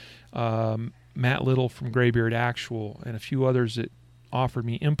Shooting, Matt Little from Graybeard Actual, and a few others that offered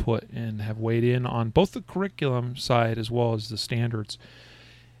me input and have weighed in on both the curriculum side as well as the standards.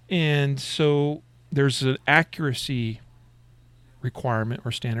 And so there's an accuracy requirement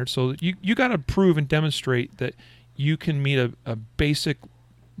or standard. So you got to prove and demonstrate that you can meet a basic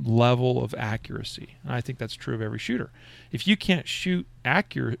level of accuracy. And I think that's true of every shooter. If you can't shoot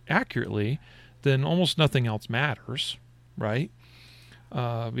accurately, then almost nothing else matters, right?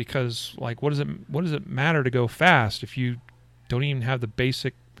 Because what does it matter to go fast if you don't even have the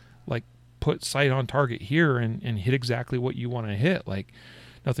basic, put sight on target here and hit exactly what you want to hit?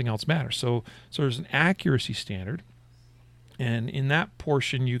 Nothing else matters. So there's an accuracy standard, and in that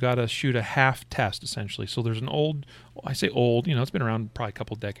portion you got to shoot a half test essentially. So there's an I say old, it's been around probably a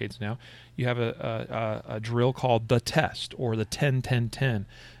couple decades now. You have a drill called the test, or the 10-10-10,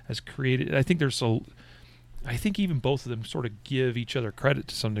 as created. I think even both of them sort of give each other credit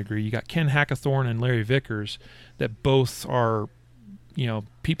to some degree. You got Ken Hackathorn and Larry Vickers that both are,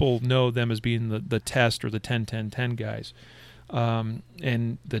 people know them as being the test or the 10-10-10 guys.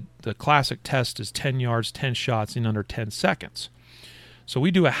 And the classic test is 10 yards, 10 shots in under 10 seconds. So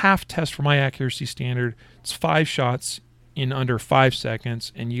we do a half test for my accuracy standard. It's 5 shots in under 5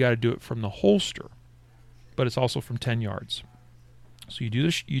 seconds, and you got to do it from the holster, but it's also from 10 yards. So you do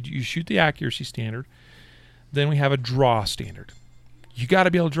this, you shoot the accuracy standard. Then we have a draw standard. You got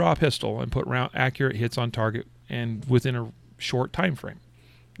to be able to draw a pistol and put accurate hits on target and within a short time frame.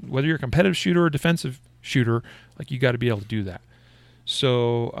 Whether you're a competitive shooter or defensive shooter, you got to be able to do that.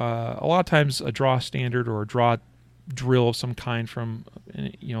 So a lot of times a draw standard or a draw drill of some kind from,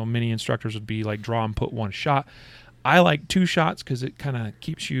 many instructors would be draw and put 1 shot. I like 2 shots because it kind of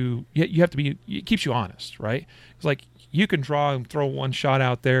keeps you, it keeps you honest, right? It's you can draw and throw 1 shot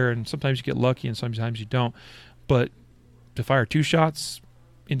out there, and sometimes you get lucky and sometimes you don't. But to fire 2 shots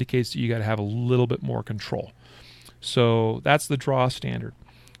indicates that you got to have a little bit more control. So that's the draw standard.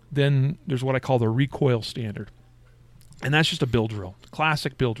 Then there's what I call the recoil standard. And that's just a bill drill,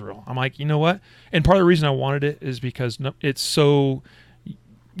 classic bill drill. I'm like, you know what? And part of the reason I wanted it is because it's so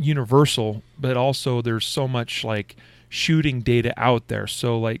universal, but also there's so much shooting data out there.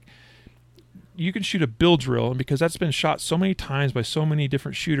 So you can shoot a bill drill, and because that's been shot so many times by so many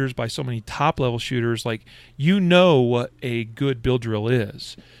different shooters, by so many top level shooters, what a good bill drill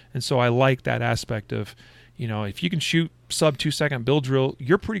is. And so I like that aspect of, if you can shoot sub 2 second bill drill,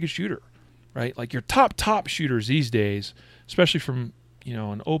 you're a pretty good shooter, right? Your top shooters these days, especially from,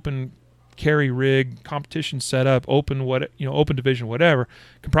 an open carry rig, competition setup, open division, whatever,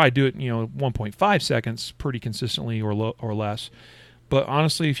 can probably do it, 1.5 seconds pretty consistently or less. But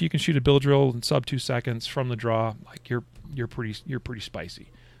honestly, if you can shoot a bill drill in sub 2 seconds from the draw, you're pretty spicy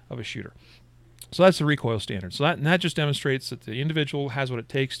of a shooter. So that's the recoil standard. So that just demonstrates that the individual has what it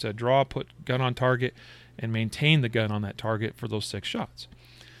takes to draw, put gun on target, and maintain the gun on that target for those 6 shots.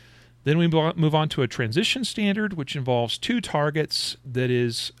 Then we move on to a transition standard, which involves 2 targets that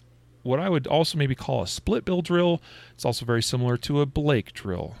is what I would also maybe call a split bill drill. It's also very similar to a Blake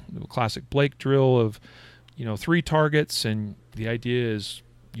drill, the classic Blake drill of 3 targets, and the idea is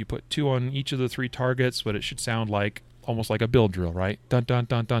you put 2 on each of the 3 targets, but it should sound like almost like a bill drill, right? Dun dun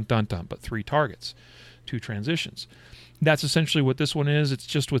dun dun dun dun, but 3 targets, 2 transitions. That's essentially what this one is. It's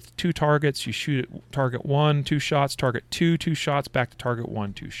just with 2 targets. You shoot at target 1, 2 shots, target 2, 2 shots, back to target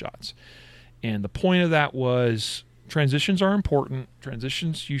 1, 2 shots. And the point of that was transitions are important.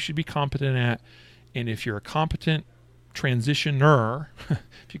 Transitions you should be competent at. And if you're a competent transitioner,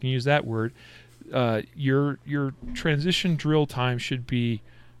 if you can use that word, your transition drill time should be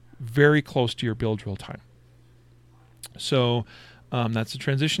very close to your bill drill time. So that's a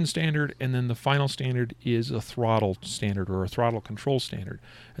transition standard, and then the final standard is a throttle standard or a throttle control standard,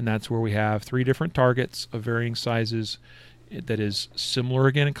 and that's where we have 3 different targets of varying sizes. That is similar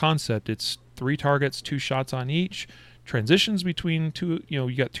again in concept. It's 3 targets, 2 shots on each. Transitions between 2,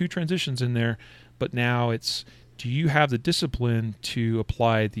 you got 2 transitions in there, but now it's, do you have the discipline to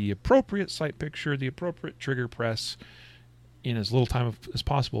apply the appropriate sight picture, the appropriate trigger press in as little time as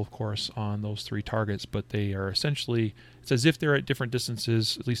possible, of course, on those 3 targets, but they are essentially, it's as if they're at different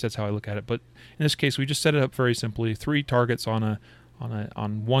distances. At least that's how I look at it. But in this case, we just set it up very simply: 3 targets on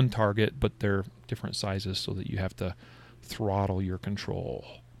one target, but they're different sizes, so that you have to throttle your control.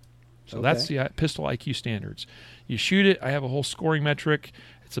 So that's the pistol IQ standards. You shoot it. I have a whole scoring metric.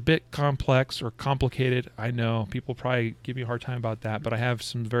 It's a bit complex or complicated. I know people probably give me a hard time about that, but I have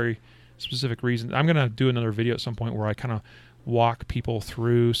some very specific reasons. I'm going to do another video at some point where I kind of walk people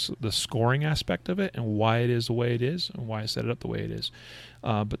through the scoring aspect of it and why it is the way it is and why I set it up the way it is.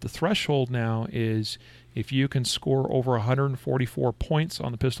 But the threshold now is if you can score over 144 points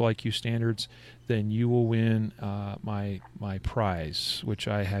on the pistol IQ standards, then you will win my prize, which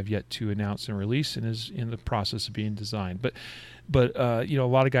I have yet to announce and release and is in the process of being designed. But a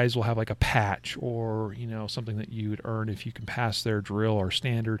lot of guys will have like a patch or something that you would earn if you can pass their drill or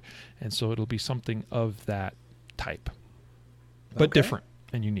standard, and so it'll be something of that type, but different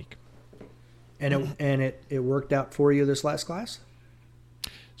and unique. And it worked out for you this last class?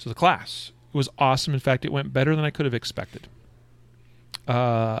 So the class was awesome. In fact, it went better than I could have expected.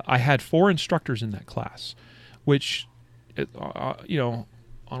 I had 4 instructors in that class, which, on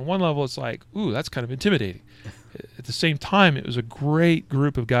one level, it's like, ooh, that's kind of intimidating. At the same time, it was a great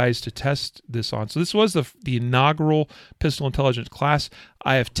group of guys to test this on. So this was the inaugural Pistol Intelligence class.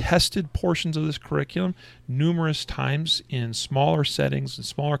 I have tested portions of this curriculum numerous times in smaller settings, in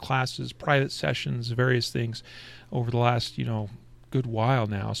smaller classes, private sessions, various things over the last, good while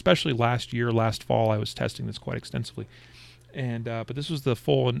now. Especially last fall, I was testing this quite extensively. And but this was the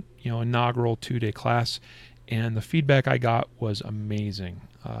full, inaugural 2-day class, and the feedback I got was amazing.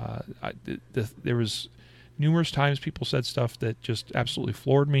 There was numerous times people said stuff that just absolutely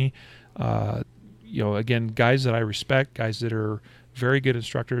floored me. Again, guys that I respect, guys that are very good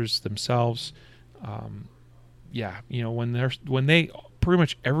instructors themselves. When they pretty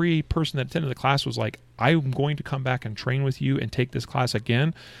much every person that attended the class was like, I'm going to come back and train with you and take this class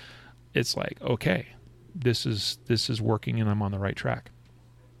again. It's like, okay, this is working and I'm on the right track.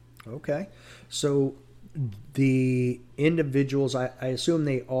 Okay. So the individuals, I assume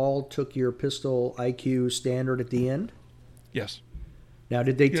they all took your pistol IQ standard at the end? Yes. Now,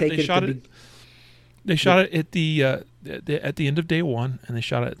 did they take it? They shot it at the end of day 1, and they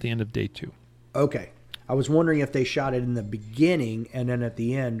shot it at the end of day 2. Okay. I was wondering if they shot it in the beginning and then at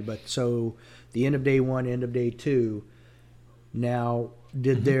the end, but so the end of day 1, end of day 2. Now,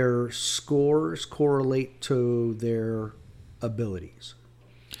 did their scores correlate to their abilities?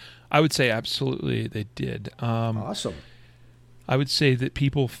 I would say absolutely they did. Awesome. I would say that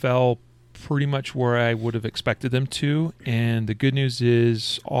people fell pretty much where I would have expected them to, and the good news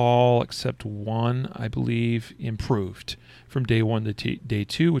is all except one, I believe, improved from day 1 to day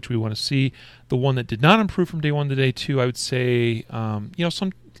 2, which we want to see. The one that did not improve from day 1 to day 2, I would say,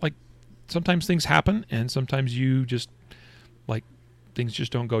 sometimes things happen, and sometimes you just things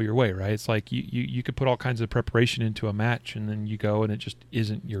just don't go your way, right? It's like you could put all kinds of preparation into a match, and then you go and it just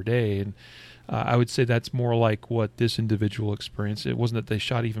isn't your day. And I would say that's more like what this individual experienced. It wasn't that they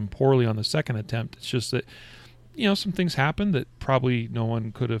shot even poorly on the second attempt. It's just that, some things happened that probably no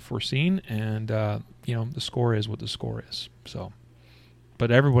one could have foreseen, and the score is what the score is. So,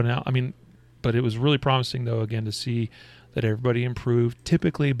 but everyone else, but it was really promising though, again, to see that everybody improved,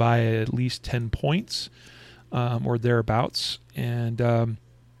 typically by at least 10 points. Or thereabouts. And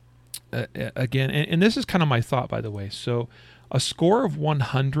again, and this is kind of my thought, by the way. So a score of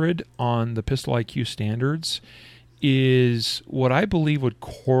 100 on the Pistol IQ standards is what I believe would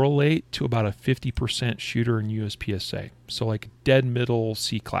correlate to about a 50% shooter in USPSA. So like dead middle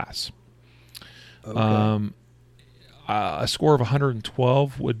C class. Okay. A score of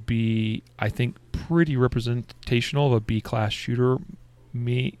 112 would be, I think, pretty representational of a B class shooter.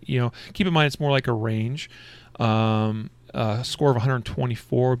 Keep in mind it's more like a range. A score of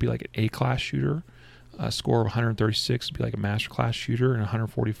 124 would be like an A class shooter. A score of 136 would be like a master class shooter, and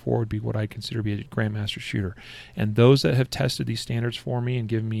 144 would be what I consider to be a grandmaster shooter. And those that have tested these standards for me and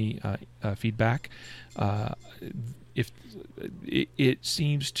given me feedback, if it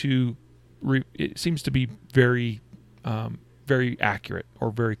seems to be very very accurate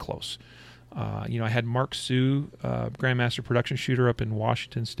or very close. I had Mark Sue, grandmaster production shooter up in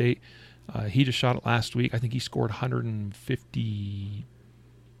Washington State. He just shot it last week. I think he scored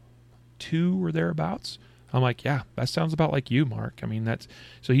 152 or thereabouts. I'm like, yeah, that sounds about like you, Mark. I mean,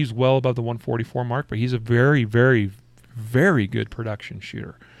 so he's well above the 144 mark, but he's a very, very, very good production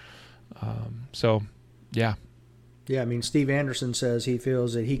shooter. So, yeah. Yeah, I mean, Steve Anderson says he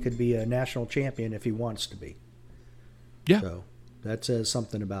feels that he could be a national champion if he wants to be. Yeah. So that says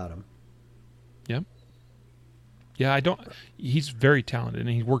something about him. Yeah. Yeah, he's very talented and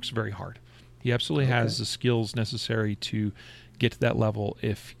he works very hard. He absolutely has the skills necessary to get to that level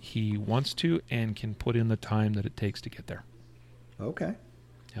if he wants to and can put in the time that it takes to get there. Okay.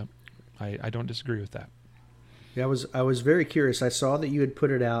 Yep. I don't disagree with that. Yeah, I was very curious. I saw that you had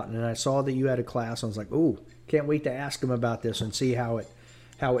put it out, and then I saw that you had a class. I was like, "Ooh, can't wait to ask him about this and see how it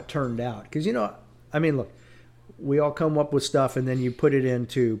turned out." Because I mean, look, we all come up with stuff, and then you put it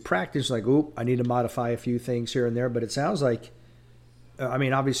into practice. Like, "Ooh, I need to modify a few things here and there." But it sounds like, I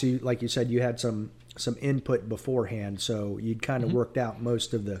mean, obviously, like you said, you had some input beforehand, so you'd kind of worked out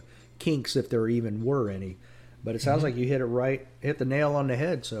most of the kinks if there even were any. But it sounds like you hit the nail on the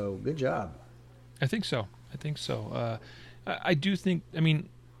head. So good job. I think so. I do think. I mean,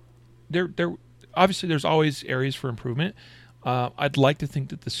 there obviously there's always areas for improvement. I'd like to think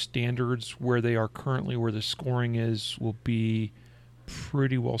that the standards where they are currently, where the scoring is, will be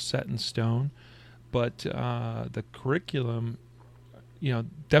pretty well set in stone. But the curriculum,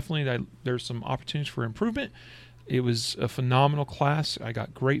 definitely there's some opportunities for improvement. It was a phenomenal class. I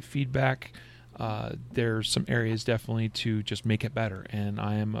got great feedback. There's some areas definitely to just make it better, and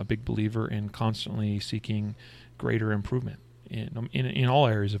I am a big believer in constantly seeking greater improvement in all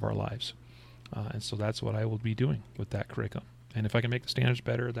areas of our lives, and so that's what I will be doing with that curriculum. And if I can make the standards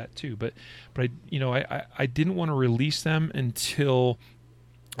better, that too. But I didn't want to release them until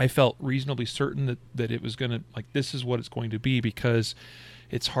I felt reasonably certain that it was going to, like, this is what it's going to be, because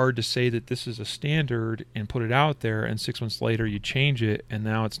it's hard to say that this is a standard and put it out there, and 6 months later you change it, and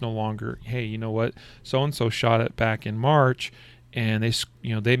now it's no longer, hey, you know what, so and so shot it back in March, and they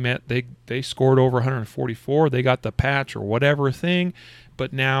scored over 144, they got the patch or whatever thing,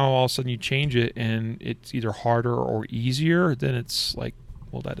 but now all of a sudden you change it and it's either harder or easier. Then it's like,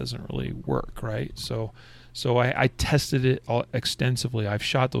 well, that doesn't really work, right? So I tested it extensively. I've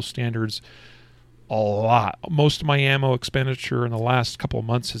shot those standards a lot. Most of my ammo expenditure in the last couple of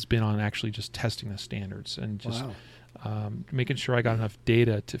months has been on actually just testing the standards and just making sure I got enough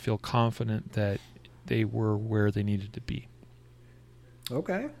data to feel confident that they were where they needed to be.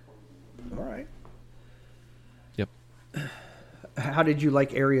 Okay. All right. Yep. How did you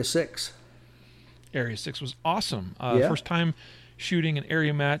like Area 6? Area 6 was awesome. Yeah? First time shooting an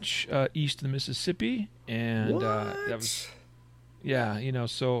area match east of the Mississippi, and that was,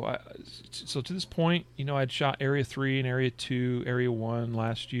 so to this point, I'd shot Area 3 and Area 2, Area 1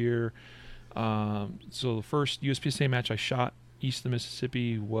 last year. So the first USPSA match I shot east of the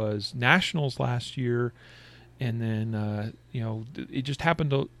Mississippi was Nationals last year, and then it just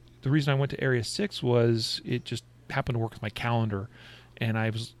happened to. The reason I went to Area 6 was it just happened to work with my calendar, and I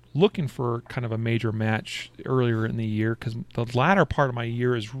was looking for kind of a major match earlier in the year, because the latter part of my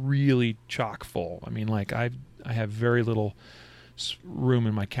year is really chock full. I mean, like I have very little room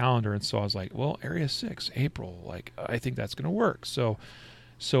in my calendar, and so I was like, well, Area 6, April, like I think that's going to work. So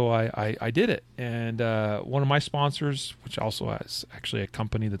I did it, and one of my sponsors, which also has actually a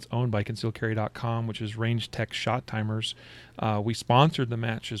company that's owned by concealcarry.com, which is Range Tech Shot Timers, we sponsored the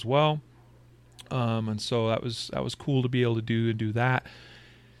match as well, and so that was cool to be able to do that.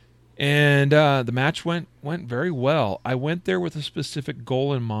 And the match went very well. I went there with a specific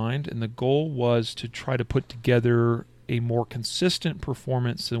goal in mind, and the goal was to try to put together a more consistent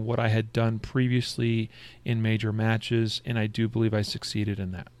performance than what I had done previously in major matches, and I do believe I succeeded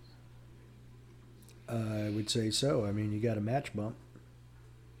in that. I would say so. I mean, you got a match bump.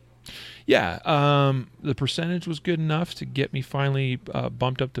 Yeah, the percentage was good enough to get me finally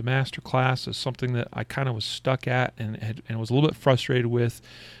bumped up to master class as something that I kind of was stuck at and was a little bit frustrated with.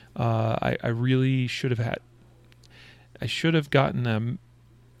 I really should have had. I should have gotten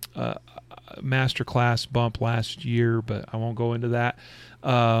a master class bump last year, but I won't go into that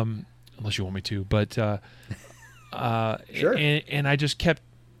unless you want me to. But Sure. And I just kept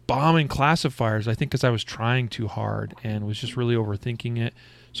bombing classifiers. I think because I was trying too hard and was just really overthinking it.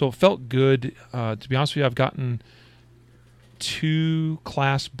 So it felt good. To be honest with you, I've gotten 2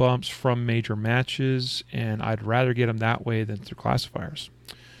 class bumps from major matches, and I'd rather get them that way than through classifiers.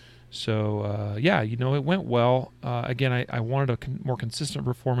 So, yeah, it went well. Again, I wanted a more consistent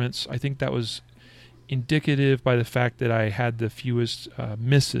performance. I think that was indicative by the fact that I had the fewest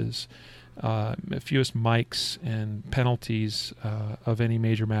misses, fewest mics and penalties of any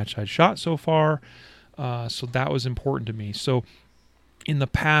major match I'd shot so far. So that was important to me. So in the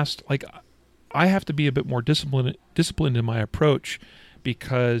past, like, I have to be a bit more disciplined in my approach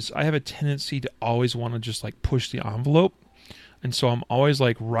because I have a tendency to always want to just like push the envelope. And so I'm always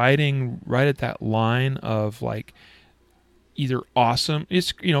like riding right at that line of like either awesome,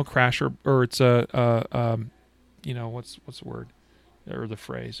 it's crash or it's what's the word or the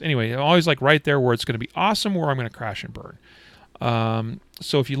phrase. Anyway, I'm always like right there where it's going to be awesome or I'm going to crash and burn.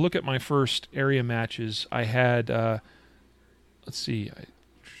 So if you look at my first area matches, I had let's see,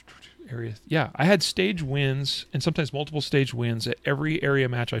 I had stage wins and sometimes multiple stage wins at every area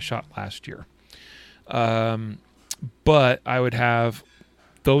match I shot last year. But I would have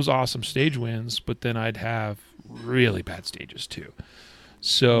those awesome stage wins, but then I'd have really bad stages too.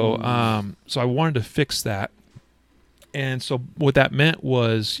 So, so I wanted to fix that. And so what that meant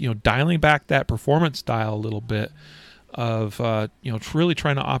was, dialing back that performance style a little bit of, really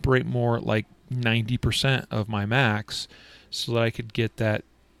trying to operate more like 90% of my max so that I could get that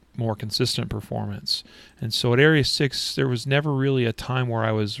more consistent performance. And so at Area 6, there was never really a time where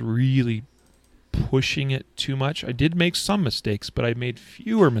I was really pushing it too much. I did make some mistakes, but I made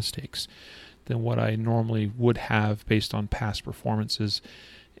fewer mistakes than what I normally would have based on past performances.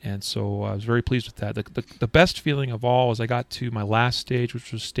 And so I was very pleased with that. The best feeling of all was I got to my last stage,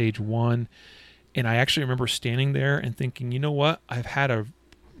 which was stage 1. And I actually remember standing there and thinking, you know what? I've had a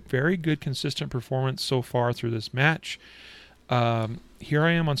very good, consistent performance so far through this match. Here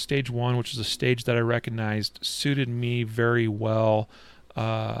I am on stage 1, which is a stage that I recognized suited me very well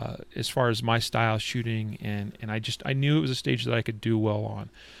as far as my style shooting. And I knew it was a stage that I could do well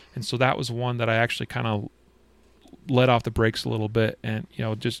on. And so that was one that I actually kind of let off the brakes a little bit, and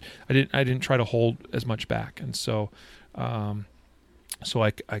I didn't try to hold as much back. And so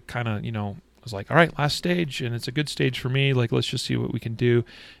I kind of was like, all right, last stage, and it's a good stage for me, like let's just see what we can do.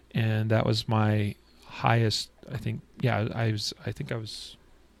 And that was my highest, I think. I think I was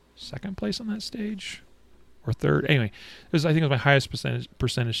second place on that stage or third. Anyway, I think it was my highest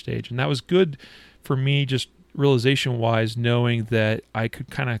percentage stage, and that was good for me just realization wise, knowing that I could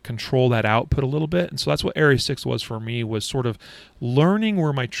kind of control that output a little bit. And so that's what Area 6 was for me, was sort of learning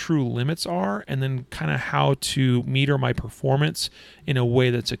where my true limits are and then kind of how to meter my performance in a way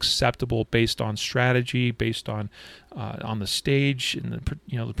that's acceptable based on strategy, based on the stage and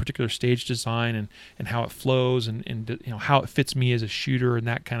the particular stage design and how it flows and how it fits me as a shooter and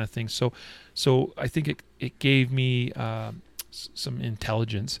that kind of thing. So I think it gave me some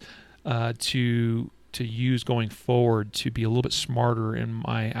intelligence to use going forward to be a little bit smarter in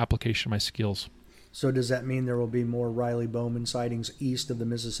my application of my skills. So does that mean there will be more Riley Bowman sightings east of the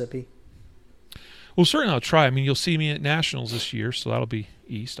Mississippi? Well, certainly I'll try. I mean, you'll see me at Nationals this year, so that'll be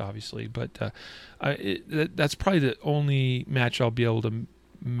east, obviously. But that's probably the only match I'll be able to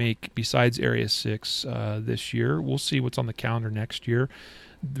make besides Area 6 this year. We'll see what's on the calendar next year.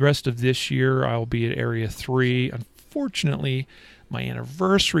 The rest of this year, I'll be at Area 3. Unfortunately, my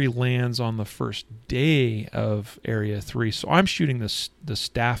anniversary lands on the first day of Area 3, so I'm shooting the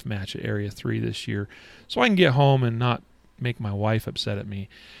staff match at Area 3 this year, so I can get home and not make my wife upset at me.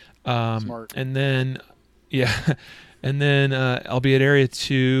 Smart. And then, I'll be at Area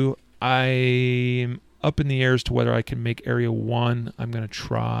 2. I'm up in the air as to whether I can make Area 1. I'm going to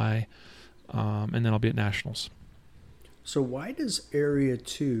try, and then I'll be at Nationals. So why does Area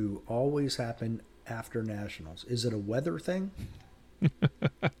 2 always happen after Nationals? Is it a weather thing?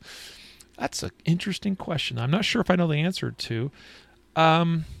 That's an interesting question. I'm not sure if I know the answer to.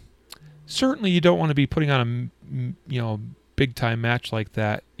 Certainly, you don't want to be putting on a big time match like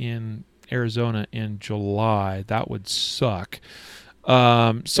that in Arizona in July. That would suck. So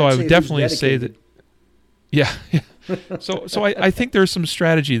I would definitely say that. Yeah. So I think there's some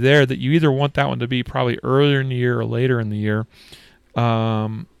strategy there that you either want that one to be probably earlier in the year or later in the year.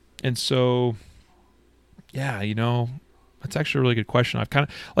 And so, yeah, that's actually a really good question. I've kind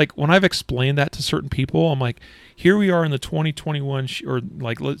of like when I've explained that to certain people, I'm like, here we are in the 2021 or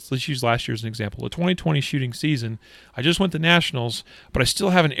like let's use last year as an example, the 2020 shooting season. I just went to nationals, but I still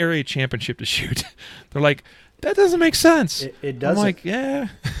have an area championship to shoot. They're like, that doesn't make sense. It doesn't. I'm like, yeah,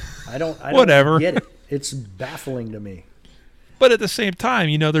 I don't whatever. Get it. It's baffling to me. But at the same time,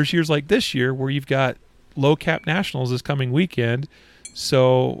 there's years like this year where you've got low cap nationals this coming weekend,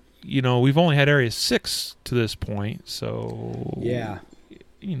 so. We've only had Area 6 to this point, so yeah,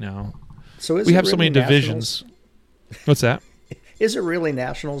 so we have so many divisions. What's that? Is it really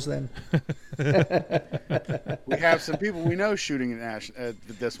nationals then? We have some people we know shooting at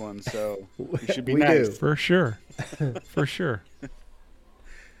this one, so we should be we nice. Do. For sure, for sure.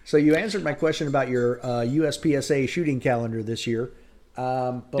 So you answered my question about your USPSA shooting calendar this year,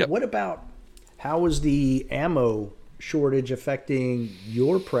 but Yep. What about how is the ammo shortage affecting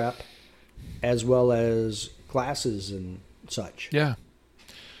your prep as well as classes and such? Yeah.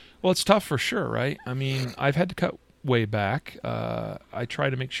 Well, it's tough for sure, right? I mean, I've had to cut way back. I try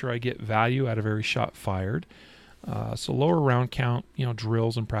to make sure I get value out of every shot fired. So lower round count,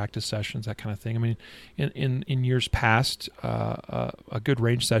 drills and practice sessions, that kind of thing. I mean, in years past, a good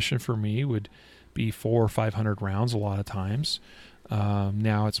range session for me would be 400 or 500 rounds a lot of times.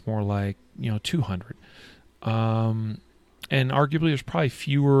 Now it's more like, 200. And arguably there's probably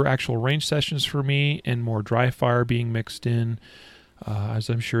fewer actual range sessions for me and more dry fire being mixed in, as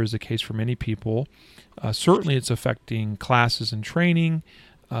I'm sure is the case for many people. Certainly it's affecting classes and training.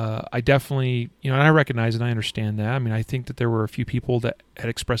 I definitely, and I recognize and I understand that. I mean, I think that there were a few people that had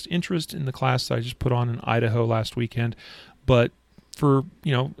expressed interest in the class that I just put on in Idaho last weekend, but for,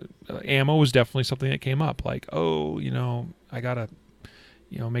 ammo was definitely something that came up, like, I gotta,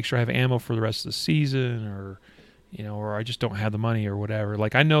 make sure I have ammo for the rest of the season, or I just don't have the money or whatever.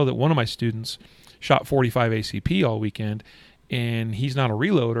 Like, I know that one of my students shot 45 ACP all weekend, and he's not a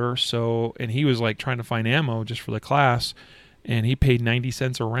reloader, and he was like trying to find ammo just for the class, and he paid 90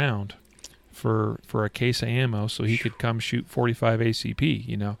 cents a round for a case of ammo so he could come shoot 45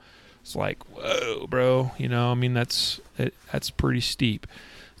 ACP, It's like, whoa, bro, I mean, that's pretty steep.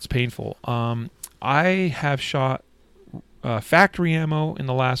 It's painful. I have shot factory ammo in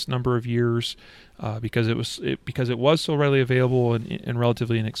the last number of years because it was so readily available and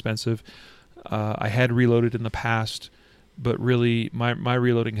relatively inexpensive. I had reloaded in the past, but really my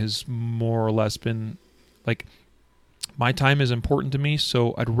reloading has more or less been like, my time is important to me,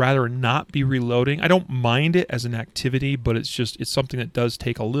 so I'd rather not be reloading. I don't mind it as an activity, but it's something that does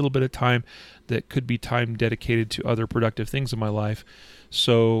take a little bit of time that could be time dedicated to other productive things in my life.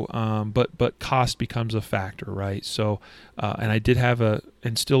 So, but cost becomes a factor, right? So, and I did have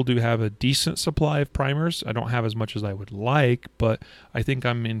and still do have a decent supply of primers. I don't have as much as I would like, but I think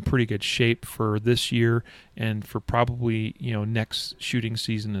I'm in pretty good shape for this year and for probably, next shooting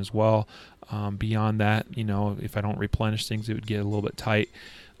season as well. Beyond that, if I don't replenish things, it would get a little bit tight.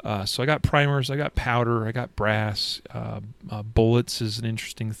 So I got primers, I got powder, I got brass. Bullets is an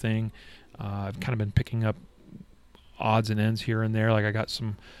interesting thing. I've kind of been picking up odds and ends here and there. Like, I got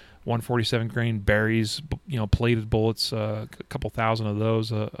some 147 grain berries, plated bullets, a couple thousand of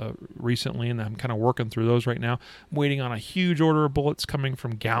those recently, and I'm kind of working through those right now. I'm waiting on a huge order of bullets coming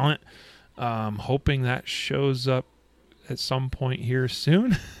from Gallant, hoping that shows up at some point here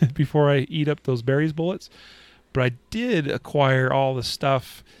soon before I eat up those berries bullets. But I did acquire all the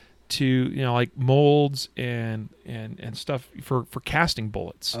stuff to, like molds and stuff for casting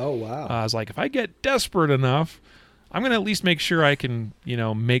bullets. Oh, wow. I was like, if I get desperate enough, I'm going to at least make sure I can,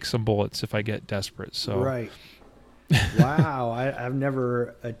 make some bullets if I get desperate. So right. Wow. I've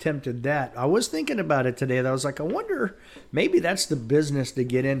never attempted that. I was thinking about it today. I was like, I wonder, maybe that's the business to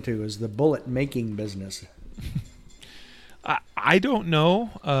get into, is the bullet making business. I don't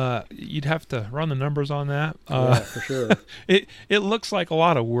know. You'd have to run the numbers on that. Yeah, for sure. It looks like a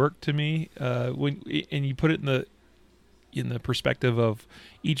lot of work to me. And you put it in the perspective of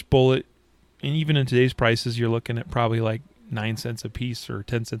each bullet, and even in today's prices, you're looking at probably like 9 cents a piece or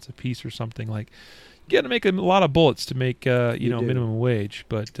 10 cents a piece or something. Like, you got to make a lot of bullets to make minimum wage.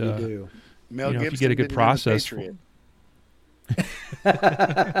 But you do. Mel Gibson if you get a good process.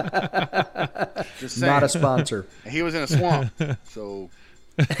 Just saying. Not a sponsor. He was in a swamp, so.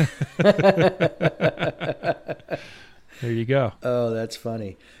 There you go. Oh, that's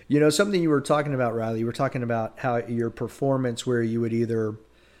funny. Something you were talking about, Riley, you were talking about how your performance where you would either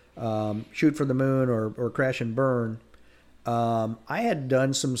shoot for the moon or crash and burn. I had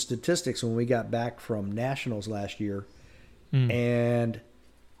done some statistics when we got back from nationals last year, and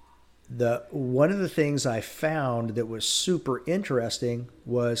One of the things I found that was super interesting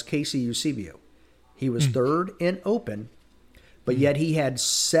was Casey Eusebio. He was third in open, but yet he had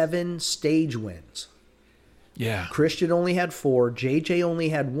 7 stage wins. Yeah. Christian only had 4. JJ only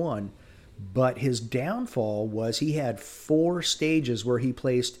had 1. But his downfall was he had 4 stages where he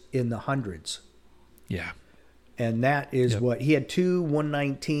placed in the hundreds. Yeah. And that is what he had 2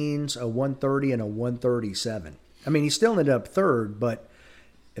 119s, a 130, and a 137. I mean, he still ended up third, but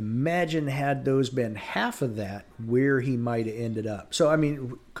imagine had those been half of that, where he might have ended up. So, I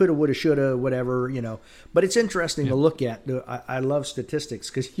mean, coulda, woulda, shoulda, whatever, you know. But it's interesting to look at. I love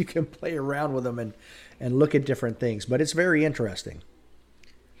statistics because you can play around with them and look at different things. But it's very interesting.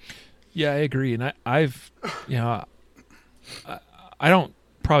 Yeah, I agree. And I've I don't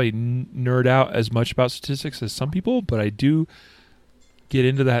probably nerd out as much about statistics as some people, but I do get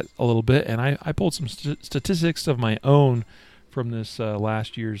into that a little bit. And I pulled some statistics of my own from this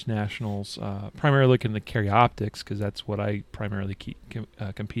last year's Nationals, primarily looking at the carry optics because that's what I primarily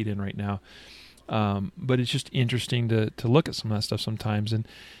compete in right now. But it's just interesting to look at some of that stuff sometimes.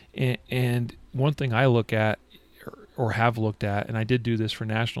 And one thing I look at or have looked at, and I did do this for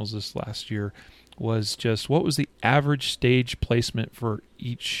Nationals this last year, was just what was the average stage placement for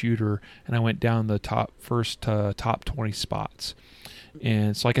each shooter, and I went down the top 20 spots. And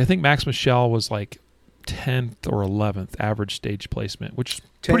it's like I think Max Michel was like 10th or 11th average stage placement, which is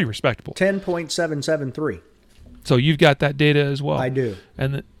pretty respectable. 10.773. So you've got that data as well. I do.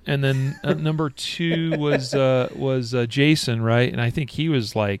 And then number 2 was Jason, right? And I think he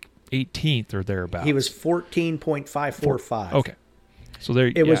was like 18th or thereabouts. He was 14.545. Okay. So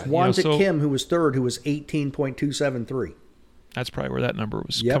there it was Wanzik Kim who was third, who was 18.273. That's probably where that number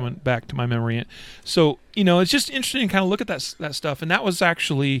was coming back to my memory. So, it's just interesting to kind of look at that stuff. And that was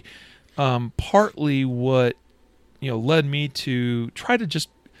actually partly what, led me to try to just,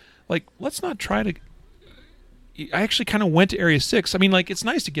 let's not try to... I actually kind of went to Area 6. I mean, it's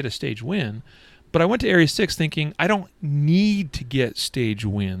nice to get a stage win, but I went to Area 6 thinking I don't need to get stage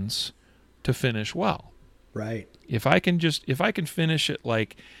wins to finish well. Right. If I can finish at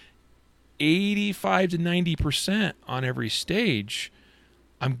 85 to 90% on every stage,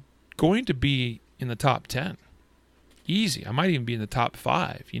 I'm going to be in the top 10. Easy. I might even be in the top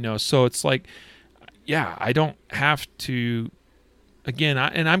 5, So it's I don't have to, again,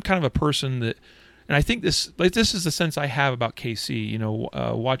 I'm kind of a person that, and I think this is the sense I have about KC,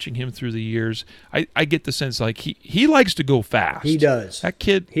 watching him through the years. I get the sense he likes to go fast. He does. That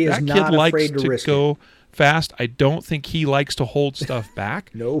kid likes to go fast. I don't think he likes to hold stuff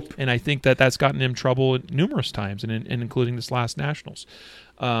back. Nope. And I think that's gotten him trouble numerous times, and including this last Nationals.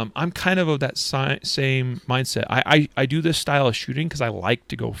 I'm kind of that same mindset. I do this style of shooting because I like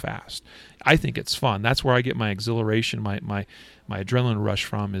to go fast. I think it's fun. That's where I get my exhilaration, my adrenaline rush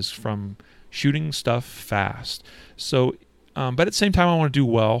from shooting stuff fast. So, but at the same time, I want to do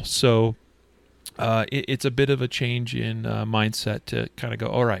well. So it's a bit of a change in mindset to kind of go,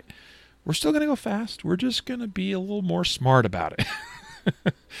 all right, we're still going to go fast. We're just going to be a little more smart about it.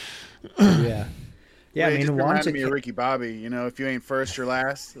 Yeah. Yeah, it just reminded me of Ricky Bobby. If you ain't first, you're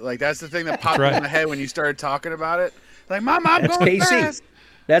last. That's the thing that popped in my head when you started talking about it. Mom, I'm going fast.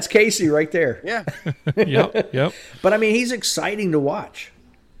 That's Casey right there. Yeah. Yep. But, he's exciting to watch.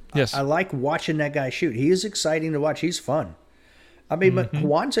 Yes. I like watching that guy shoot. He is exciting to watch. He's fun. But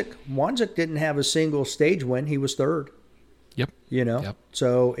Wanzik didn't have a single stage win. He was third. Yep. Yep.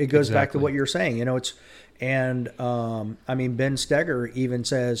 So it goes back to what you're saying. Ben Steger even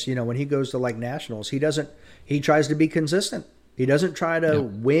says, when he goes to Nationals, he tries to be consistent. He doesn't try to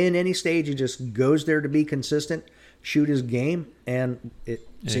win any stage. He just goes there to be consistent, shoot his game, and it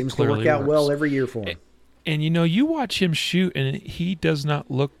seems to work out well every year for him. And you watch him shoot, and he does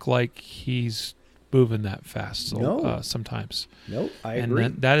not look like he's moving that fast. Sometimes. No, I agree.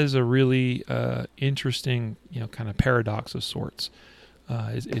 And that is a really interesting, kind of paradox of sorts.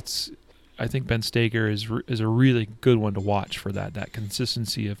 I think Ben Steger is a really good one to watch for that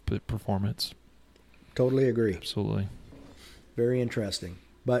consistency of performance. Totally agree. Absolutely. Very interesting.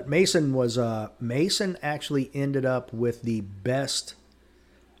 But Mason actually ended up with the best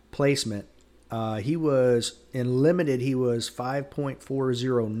placement. He was in limited. He was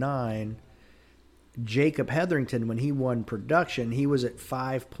 5.409. Jacob Hetherington, when he won production, he was at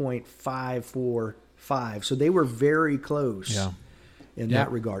 5.545. So they were very close in that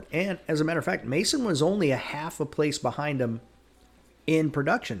regard. And as a matter of fact, Mason was only a half a place behind him in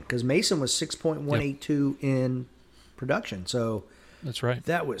production because Mason was 6.182 in production. So that's right.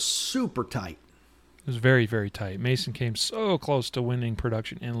 That was super tight. It was very, very tight. Mason came so close to winning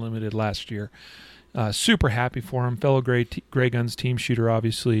production in limited last year. Super happy for him, fellow Gray Guns team shooter,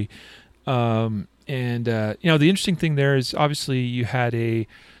 obviously. The interesting thing there is obviously you had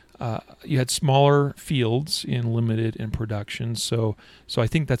smaller fields in limited and production, so I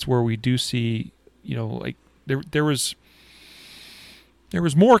think that's where we do see, like there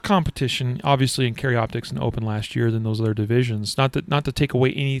was more competition, obviously, in carry optics and open last year than those other divisions. Not to take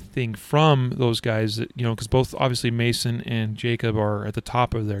away anything from those guys, because both obviously Mason and Jacob are at the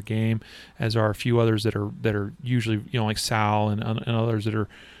top of their game, as are a few others that are usually like Sal and others that are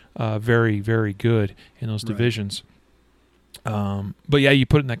very, very good in those divisions. But yeah, you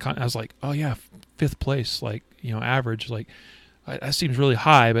put it in that. I was like, oh yeah, 5th place, like average, like that seems really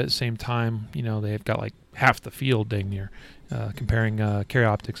high, but at the same time, they've got like half the field dang near. Comparing carry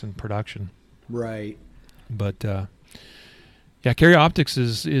optics and production, right? But carry optics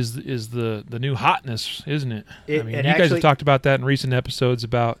is the new hotness, isn't it? I mean, you guys have talked about that in recent episodes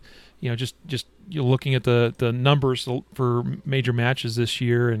about just looking at the numbers for major matches this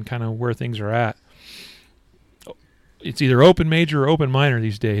year and kind of where things are at. It's either open major or open minor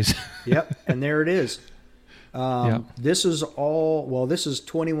these days. Yep, and there it is. This is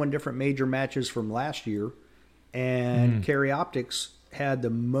 21 different major matches from last year. And Carry Optics had the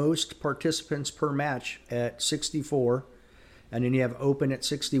most participants per match at 64, and then you have Open at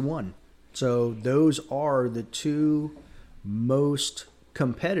 61. So those are the two most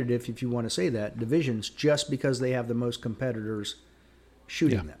competitive, if you want to say that, divisions, just because they have the most competitors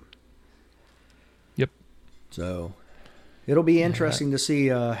shooting them. Yep. So it'll be interesting to see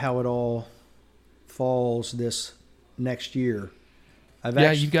how it all falls this next year.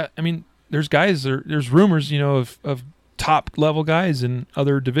 There's guys, there's rumors, of top level guys in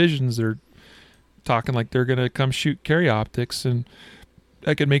other divisions. They're talking like they're going to come shoot carry optics, and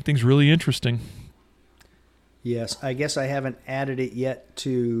that could make things really interesting. Yes, I guess I haven't added it yet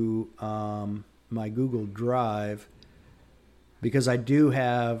to my Google Drive, because I do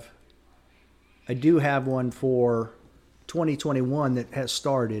have one for 2021 that has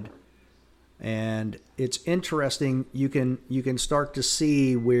started, and it's interesting. You can start to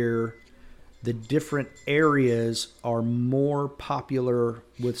see where the different areas are more popular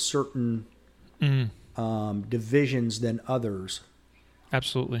with certain divisions than others.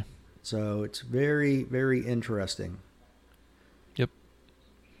 Absolutely. So it's very, very interesting. Yep.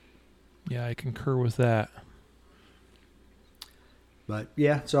 Yeah, I concur with that. But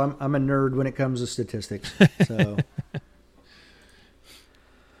yeah, so I'm a nerd when it comes to statistics. So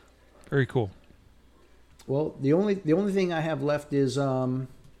very cool. Well, the only thing I have left is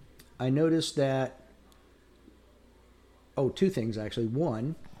I noticed that, two things actually.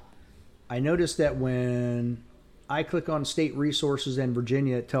 One, I noticed that when I click on state resources in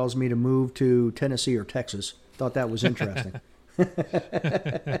Virginia, it tells me to move to Tennessee or Texas. Thought that was interesting.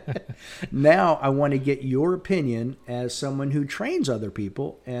 Now I want to get your opinion as someone who trains other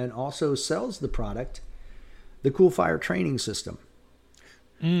people and also sells the product, the Cool Fire training system.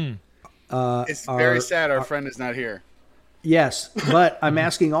 It's very sad our friend is not here. Yes, but I'm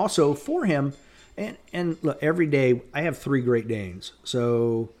asking also for him. And look, every day I have 3 Great Danes,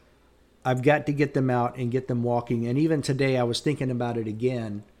 so I've got to get them out and get them walking. And even today I was thinking about it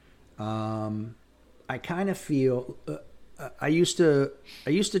again. I kind of feel I used to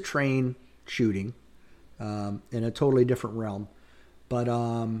train shooting in a totally different realm, but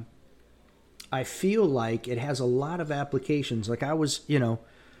I feel like it has a lot of applications. Like I was, the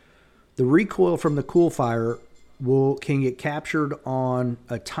recoil from the Cool Fire can get captured on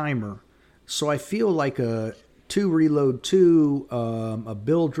a timer. So I feel like a 2 reload 2, a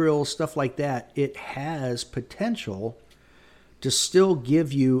bill drill, stuff like that, it has potential to still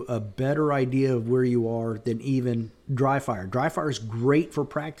give you a better idea of where you are than even dry fire. Dry fire is great for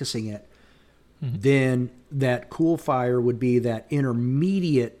practicing it. Then that Cool Fire would be that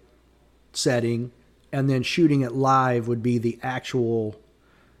intermediate setting, and then shooting it live would be the actual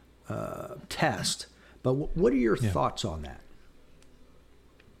test. But what are your thoughts on that?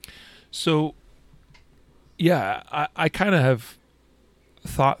 So, yeah, I kind of have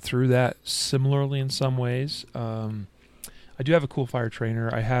thought through that similarly in some ways. I do have a Cool Fire trainer.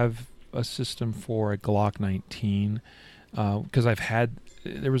 I have a system for a Glock 19 because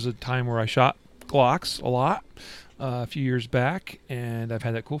there was a time where I shot Glocks a lot a few years back, and I've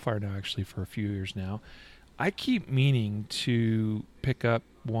had that Cool Fire now actually for a few years now. I keep meaning to pick up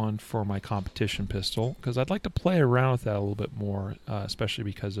one for my competition pistol because I'd like to play around with that a little bit more, especially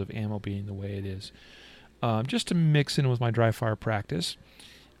because of ammo being the way it is, just to mix in with my dry fire practice.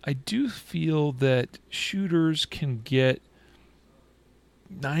 I do feel that shooters can get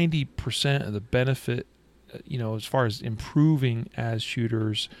 90% of the benefit as far as improving as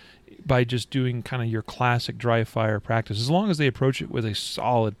shooters by just doing kind of your classic dry fire practice, as long as they approach it with a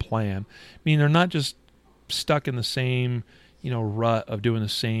solid plan. I mean, they're not just stuck in the same, rut of doing the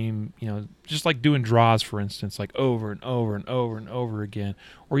same, just like doing draws, for instance, like over and over and over and over again,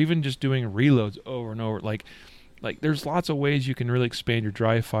 or even just doing reloads over and over. Like there's lots of ways you can really expand your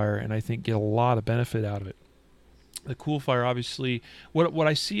dry fire, and I think get a lot of benefit out of it. The cool fire, obviously, what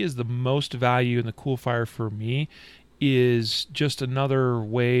I see as the most value in the cool fire for me is just another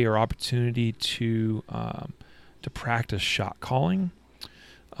way or opportunity to practice shot calling,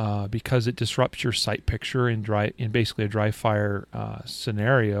 because it disrupts your sight picture in basically a dry fire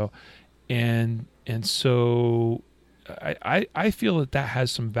scenario, and so I feel that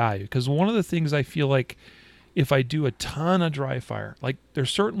has some value, because one of the things I feel like if I do a ton of dry fire, like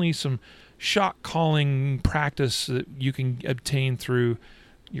there's certainly some shot calling practice that you can obtain through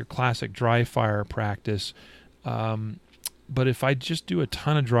your classic dry fire practice. But if I just do a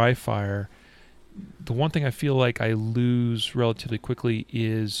ton of dry fire, the one thing I feel like I lose relatively quickly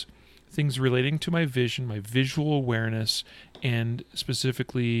is things relating to my vision, my visual awareness, and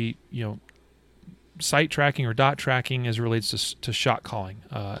specifically, sight tracking or dot tracking as it relates to shot calling,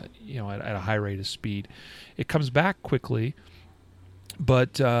 at a high rate of speed. It comes back quickly,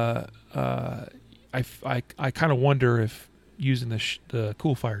 but I kind of wonder if using the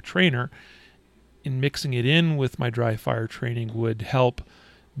cool fire trainer in mixing it in with my dry fire training would help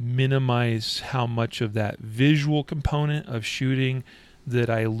minimize how much of that visual component of shooting that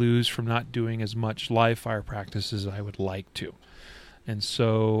I lose from not doing as much live fire practice as I would like to. And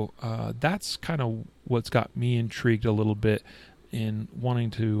so that's kind of what's got me intrigued a little bit in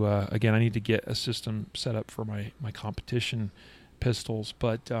wanting to, again, I need to get a system set up for my competition pistols.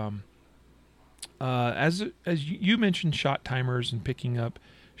 But as you mentioned, shot timers and picking up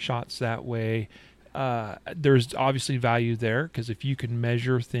shots that way, there's obviously value there, because if you can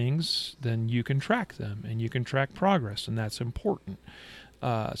measure things, then you can track them and you can track progress, and that's important.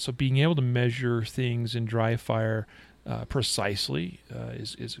 So being able to measure things in dry fire precisely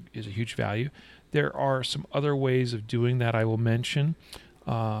is a huge value. There are some other ways of doing that I will mention.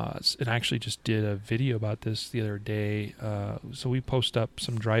 And I actually just did a video about this the other day. So we post up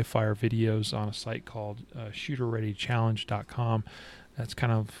some dry fire videos on a site called shooterreadychallenge.com. That's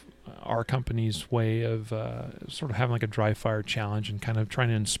kind of our company's way of sort of having like a dry fire challenge and kind of trying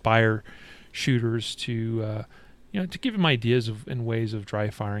to inspire shooters to give them ideas and ways of dry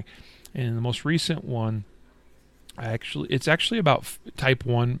firing. And the most recent one, it's actually about type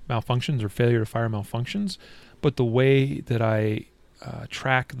 1 malfunctions or failure to fire malfunctions, but the way that I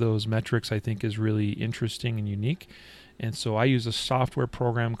track those metrics I think is really interesting and unique. And so I use a software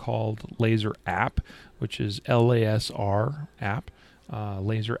program called Laser App, which is LASR app,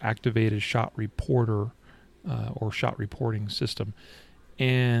 Laser Activated Shot Reporter, or Shot Reporting System.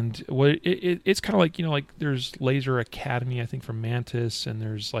 And what it's kind of like, like there's Laser Academy, I think, from Mantis, and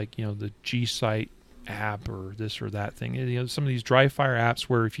there's like, the G-Sight app or this or that thing. Some of these dry fire apps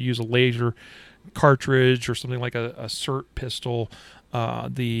where if you use a laser cartridge or something like a CERT pistol,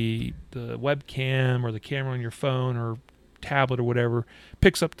 the webcam or the camera on your phone or tablet or whatever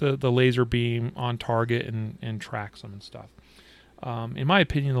picks up the laser beam on target and tracks them and stuff. In my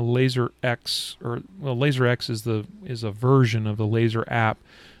opinion, the Laser X is a version of the Laser app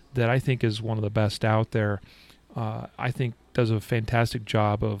that I think is one of the best out there. I think does a fantastic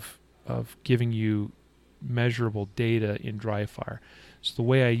job of giving you measurable data in dry fire. So the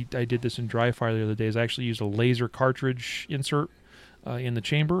way I did this in dry fire the other day is I actually used a laser cartridge insert in the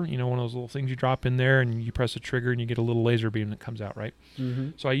chamber. One of those little things you drop in there and you press a trigger and you get a little laser beam that comes out, right?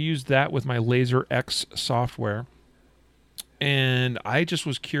 Mm-hmm. So I used that with my Laser X software. And I just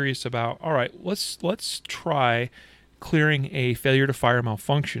was curious about, all right, let's try clearing a failure to fire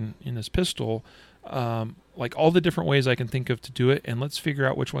malfunction in this pistol, like all the different ways I can think of to do it, and let's figure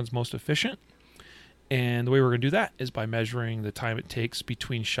out which one's most efficient. And the way we're going to do that is by measuring the time it takes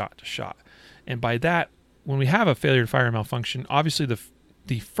between shot to shot. And by that, when we have a failure to fire malfunction, obviously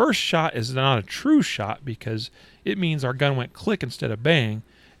the first shot is not a true shot because it means our gun went click instead of bang,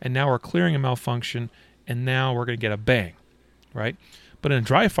 and now we're clearing a malfunction, and now we're going to get a bang, right? But in a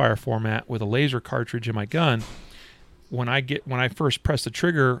dry fire format with a laser cartridge in my gun, when I first press the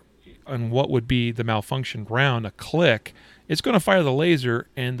trigger on what would be the malfunction round, a click, it's going to fire the laser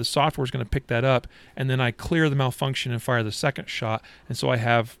and the software is going to pick that up, and then I clear the malfunction and fire the second shot. And so I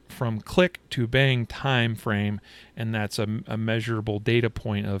have from click to bang time frame, and that's a measurable data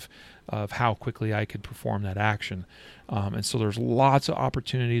point of how quickly I could perform that action. And so there's lots of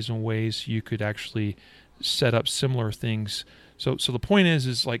opportunities and ways you could actually set up similar things So the point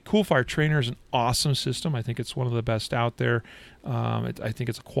is like Coolfire Trainer is an awesome system. I think it's one of the best out there. I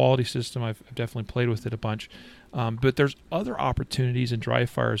think it's a quality system. I've definitely played with it a bunch. But there's other opportunities in dry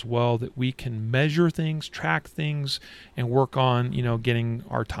fire as well that we can measure things, track things, and work on, getting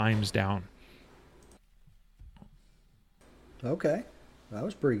our times down. Okay. That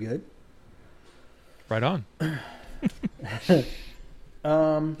was pretty good. Right on.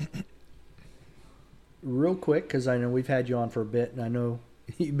 Real quick, because I know we've had you on for a bit, and I know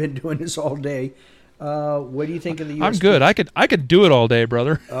you've been doing this all day. What do you think of the USP? I'm good. I could do it all day,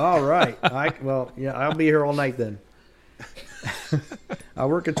 brother. All right. I'll be here all night then. I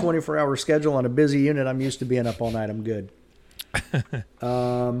work a 24-hour schedule on a busy unit. I'm used to being up all night. I'm good.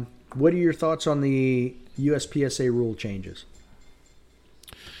 What are your thoughts on the USPSA rule changes?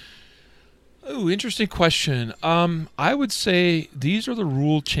 Oh, interesting question. I would say these are the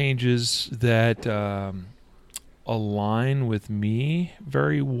rule changes that align with me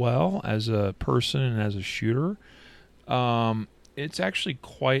very well as a person and as a shooter. It's actually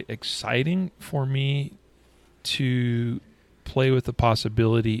quite exciting for me to play with the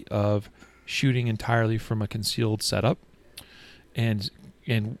possibility of shooting entirely from a concealed setup and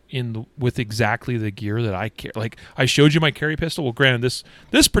with exactly the gear that I carry. Like I showed you my carry pistol. Well, granted,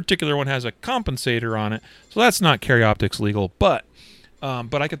 this particular one has a compensator on it, so that's not carry optics legal. But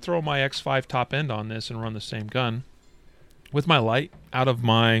I could throw my X5 top end on this and run the same gun with my light out of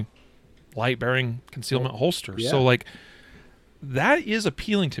my light bearing concealment holster. Yeah. So like that is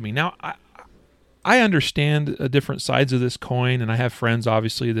appealing to me. Now I understand different sides of this coin, and I have friends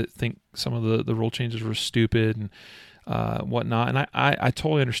obviously that think some of the rule changes were stupid and whatnot, and I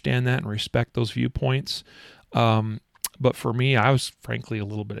totally understand that and respect those viewpoints. But for me, I was frankly a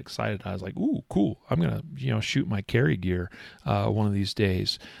little bit excited. I was like, "Ooh, cool! I'm gonna shoot my carry gear one of these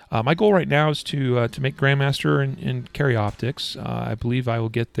days." My goal right now is to make Grandmaster in carry optics. I believe I will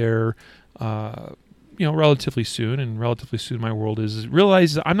get there. Relatively soon, and relatively soon my world is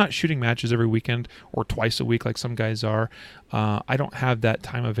realize I'm not shooting matches every weekend or twice a week like some guys are. I don't have that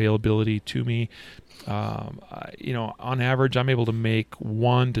time availability to me. On average, I'm able to make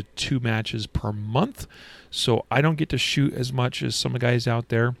 1 to 2 matches per month, so I don't get to shoot as much as some guys out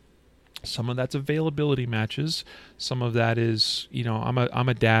there. Some of that's availability matches. Some of that is, I'm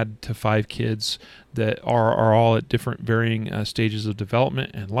a dad to 5 kids that are all at different varying stages of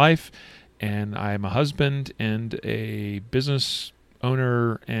development and life. And I'm a husband and a business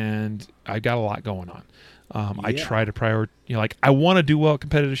owner, and I got a lot going on. I try to prioritize, I want to do well at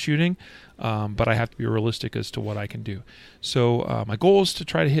competitive shooting, but I have to be realistic as to what I can do. So my goal is to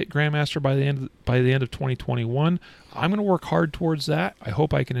try to hit Grandmaster by the end of 2021. I'm going to work hard towards that. I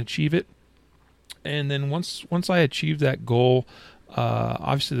hope I can achieve it. And then once I achieve that goal,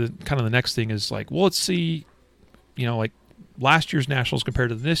 obviously the next thing is let's see, last year's nationals compared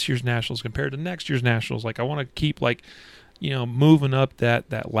to this year's nationals compared to next year's nationals. I want to keep moving up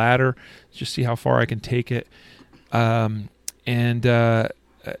that ladder, just see how far I can take it. And then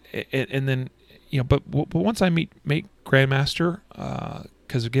but once I make Grandmaster,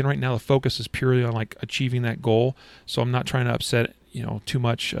 because again right now the focus is purely on achieving that goal, so I'm not trying to upset too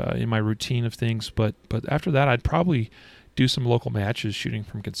much in my routine of things. But after that, I'd probably do some local matches shooting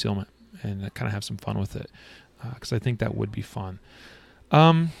from concealment and kind of have some fun with it. Because I think that would be fun.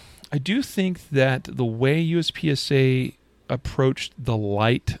 I do think that the way USPSA approached the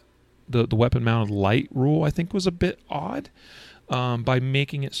light, the weapon-mounted light rule, I think was a bit odd by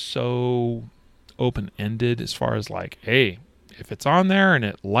making it so open-ended as far as hey, if it's on there and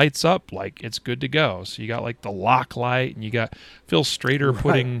it lights up, it's good to go. So you got the lock light, and you got Phil Strader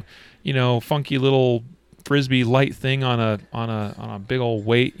putting, funky little frisbee light thing on a big old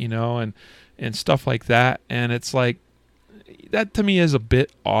weight, and stuff like that. And it's that to me is a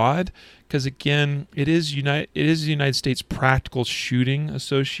bit odd, because again, it is the United States Practical Shooting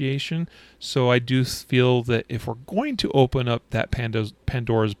Association. So I do feel that if we're going to open up that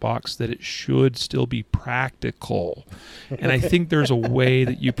Pandora's box, that it should still be practical. And I think there's a way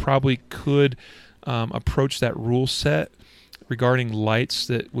that you probably could approach that rule set regarding lights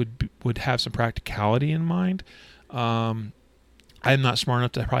that would have some practicality in mind. I'm not smart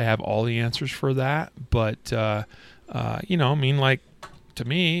enough to probably have all the answers for that, but to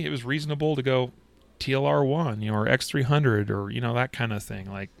me, it was reasonable to go TLR1, or X300, or that kind of thing.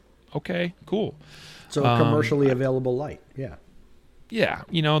 Okay, cool. So a commercially available light, yeah. Yeah,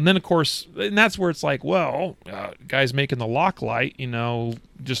 and then of course, and that's where it's guys making the lock light,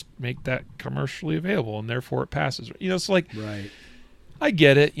 just make that commercially available, and therefore it passes. It's right. I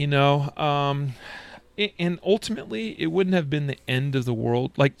get it, and ultimately, it wouldn't have been the end of the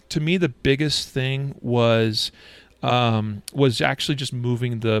world. To me, the biggest thing was was actually just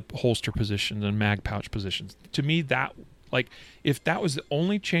moving the holster position and mag pouch positions. To me, that, like, if that was the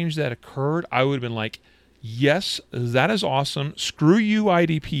only change that occurred, I would have been like, yes, that is awesome. Screw you,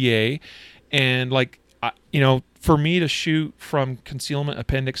 IDPA. And like, for me to shoot from concealment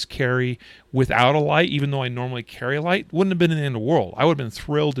appendix carry without a light, even though I normally carry a light, wouldn't have been in the end of the world. I would have been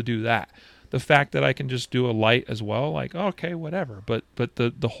thrilled to do that. The fact that I can just do a light as well, like, okay, whatever. But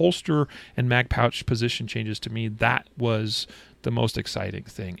the holster and mag pouch position changes, to me, that was the most exciting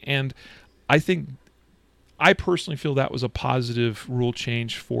thing. And I personally feel that was a positive rule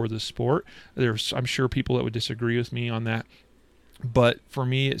change for the sport. I'm sure people that would disagree with me on that. But for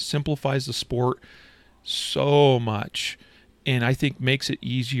me, it simplifies the sport so much, and I think makes it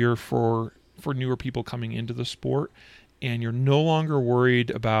easier for newer people coming into the sport. And you're no longer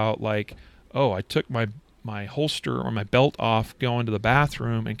worried about, like, oh, I took my holster or my belt off going to the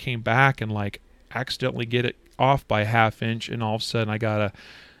bathroom and came back and, like, accidentally get it off by a half inch, and all of a sudden I got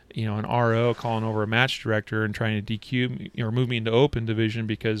an RO calling over a match director and trying to DQ me, or move me into open division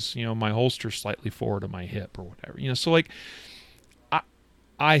because my holster's slightly forward of my hip or whatever. So, like,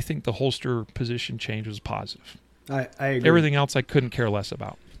 I think the holster position change was positive. I agree. Everything else I couldn't care less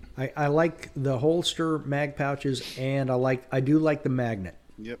about. I like the holster mag pouches, and I do like the magnet.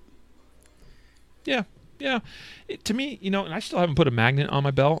 Yep. Yeah. To me, and I still haven't put a magnet on my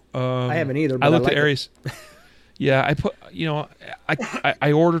belt. I haven't either. But I looked like at areas. Yeah, I put.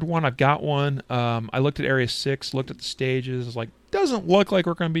 I ordered one. I've got one. I looked at Area 6. Looked at the stages. I was like, doesn't look like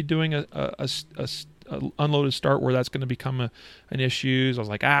we're going to be doing a unloaded start where that's going to become an issue. So I was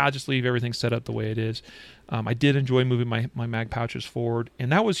like, I'll just leave everything set up the way it is. I did enjoy moving my mag pouches forward,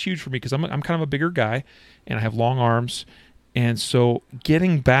 and that was huge for me because I'm kind of a bigger guy, and I have long arms, and so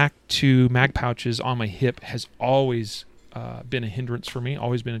getting back to mag pouches on my hip has always been a hindrance for me,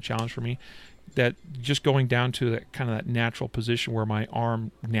 always been a challenge for me. That just going down to that kind of that natural position where my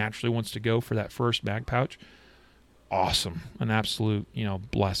arm naturally wants to go for that first mag pouch, awesome, an absolute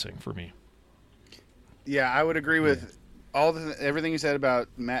blessing for me. Yeah, I would agree with everything you said about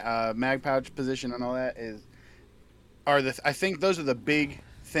mag pouch position and all that. I think those are the big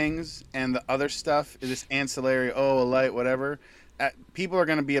things, and the other stuff is this ancillary, a light, whatever. People are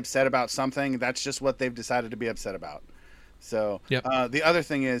going to be upset about something. That's just what they've decided to be upset about. So yep. The other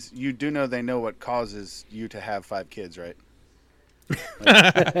thing is, you do know they know what causes you to have 5 kids, right?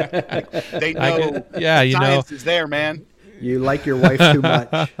 They know. Science is there, man. You like your wife too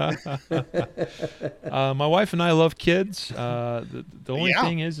much. My wife and I love kids. The only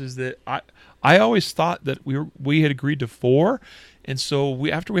thing is that I always thought that we had agreed to 4, and so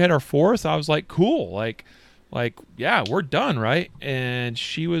after we had our 4th, I was like, cool, like yeah, we're done, right? And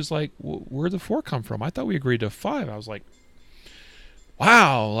she was like, where'd the 4 come from? I thought we agreed to 5. I was like,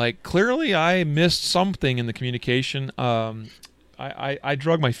 wow, like clearly I missed something in the communication. I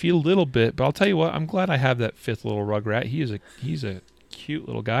drug my feet a little bit, but I'll tell you what, I'm glad I have that 5th little rugrat. He's a cute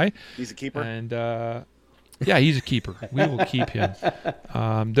little guy. He's a keeper. And yeah, he's a keeper. We will keep him.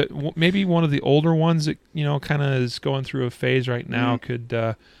 Maybe one of the older ones that kind of is going through a phase right now could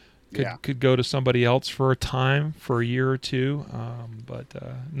go to somebody else for a time, for a year or two. But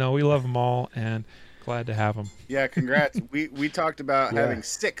no, we love them all and glad to have them. Yeah, congrats. we talked about having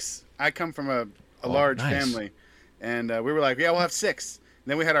 6. I come from a large family. And we were like, yeah, we'll have 6.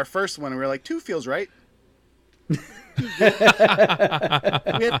 And then we had our first one, and we were like, 2 feels right. We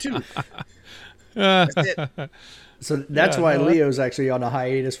had 2. That's it. So that's why Leo's actually on a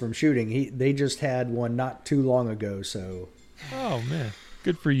hiatus from shooting. They just had one not too long ago. So. Oh man,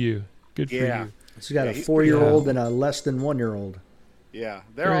 good for you. Good for you. So he's got a 4-year-old and a less than 1-year-old. Yeah,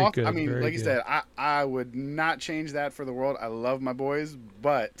 they're all. Good, I mean, like good. you said, I would not change that for the world. I love my boys,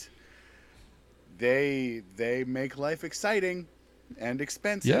 but. They make life exciting and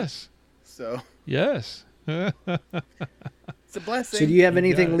expensive. Yes. So. Yes. It's a blessing. So do you have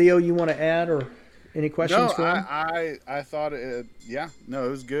anything, Leo, you want to add or any questions for him? I thought, it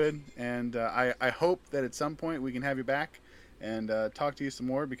was good. And I hope that at some point we can have you back and talk to you some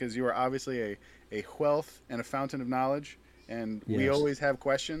more, because you are obviously a wealth and a fountain of knowledge. And we always have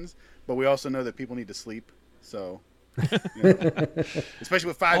questions, but we also know that people need to sleep. So. Especially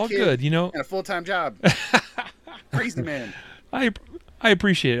with 5 kids and a full-time job. Crazy man. I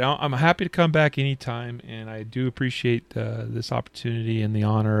appreciate it. I'm happy to come back anytime, and I do appreciate this opportunity and the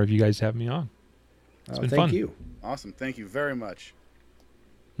honor of you guys having me on. It's been fun. Thank you. Awesome. Thank you very much.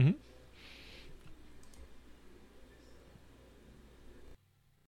 Mm-hmm.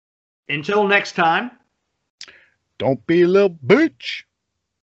 Until next time. Don't be a little bitch.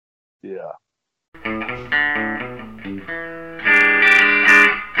 Yeah.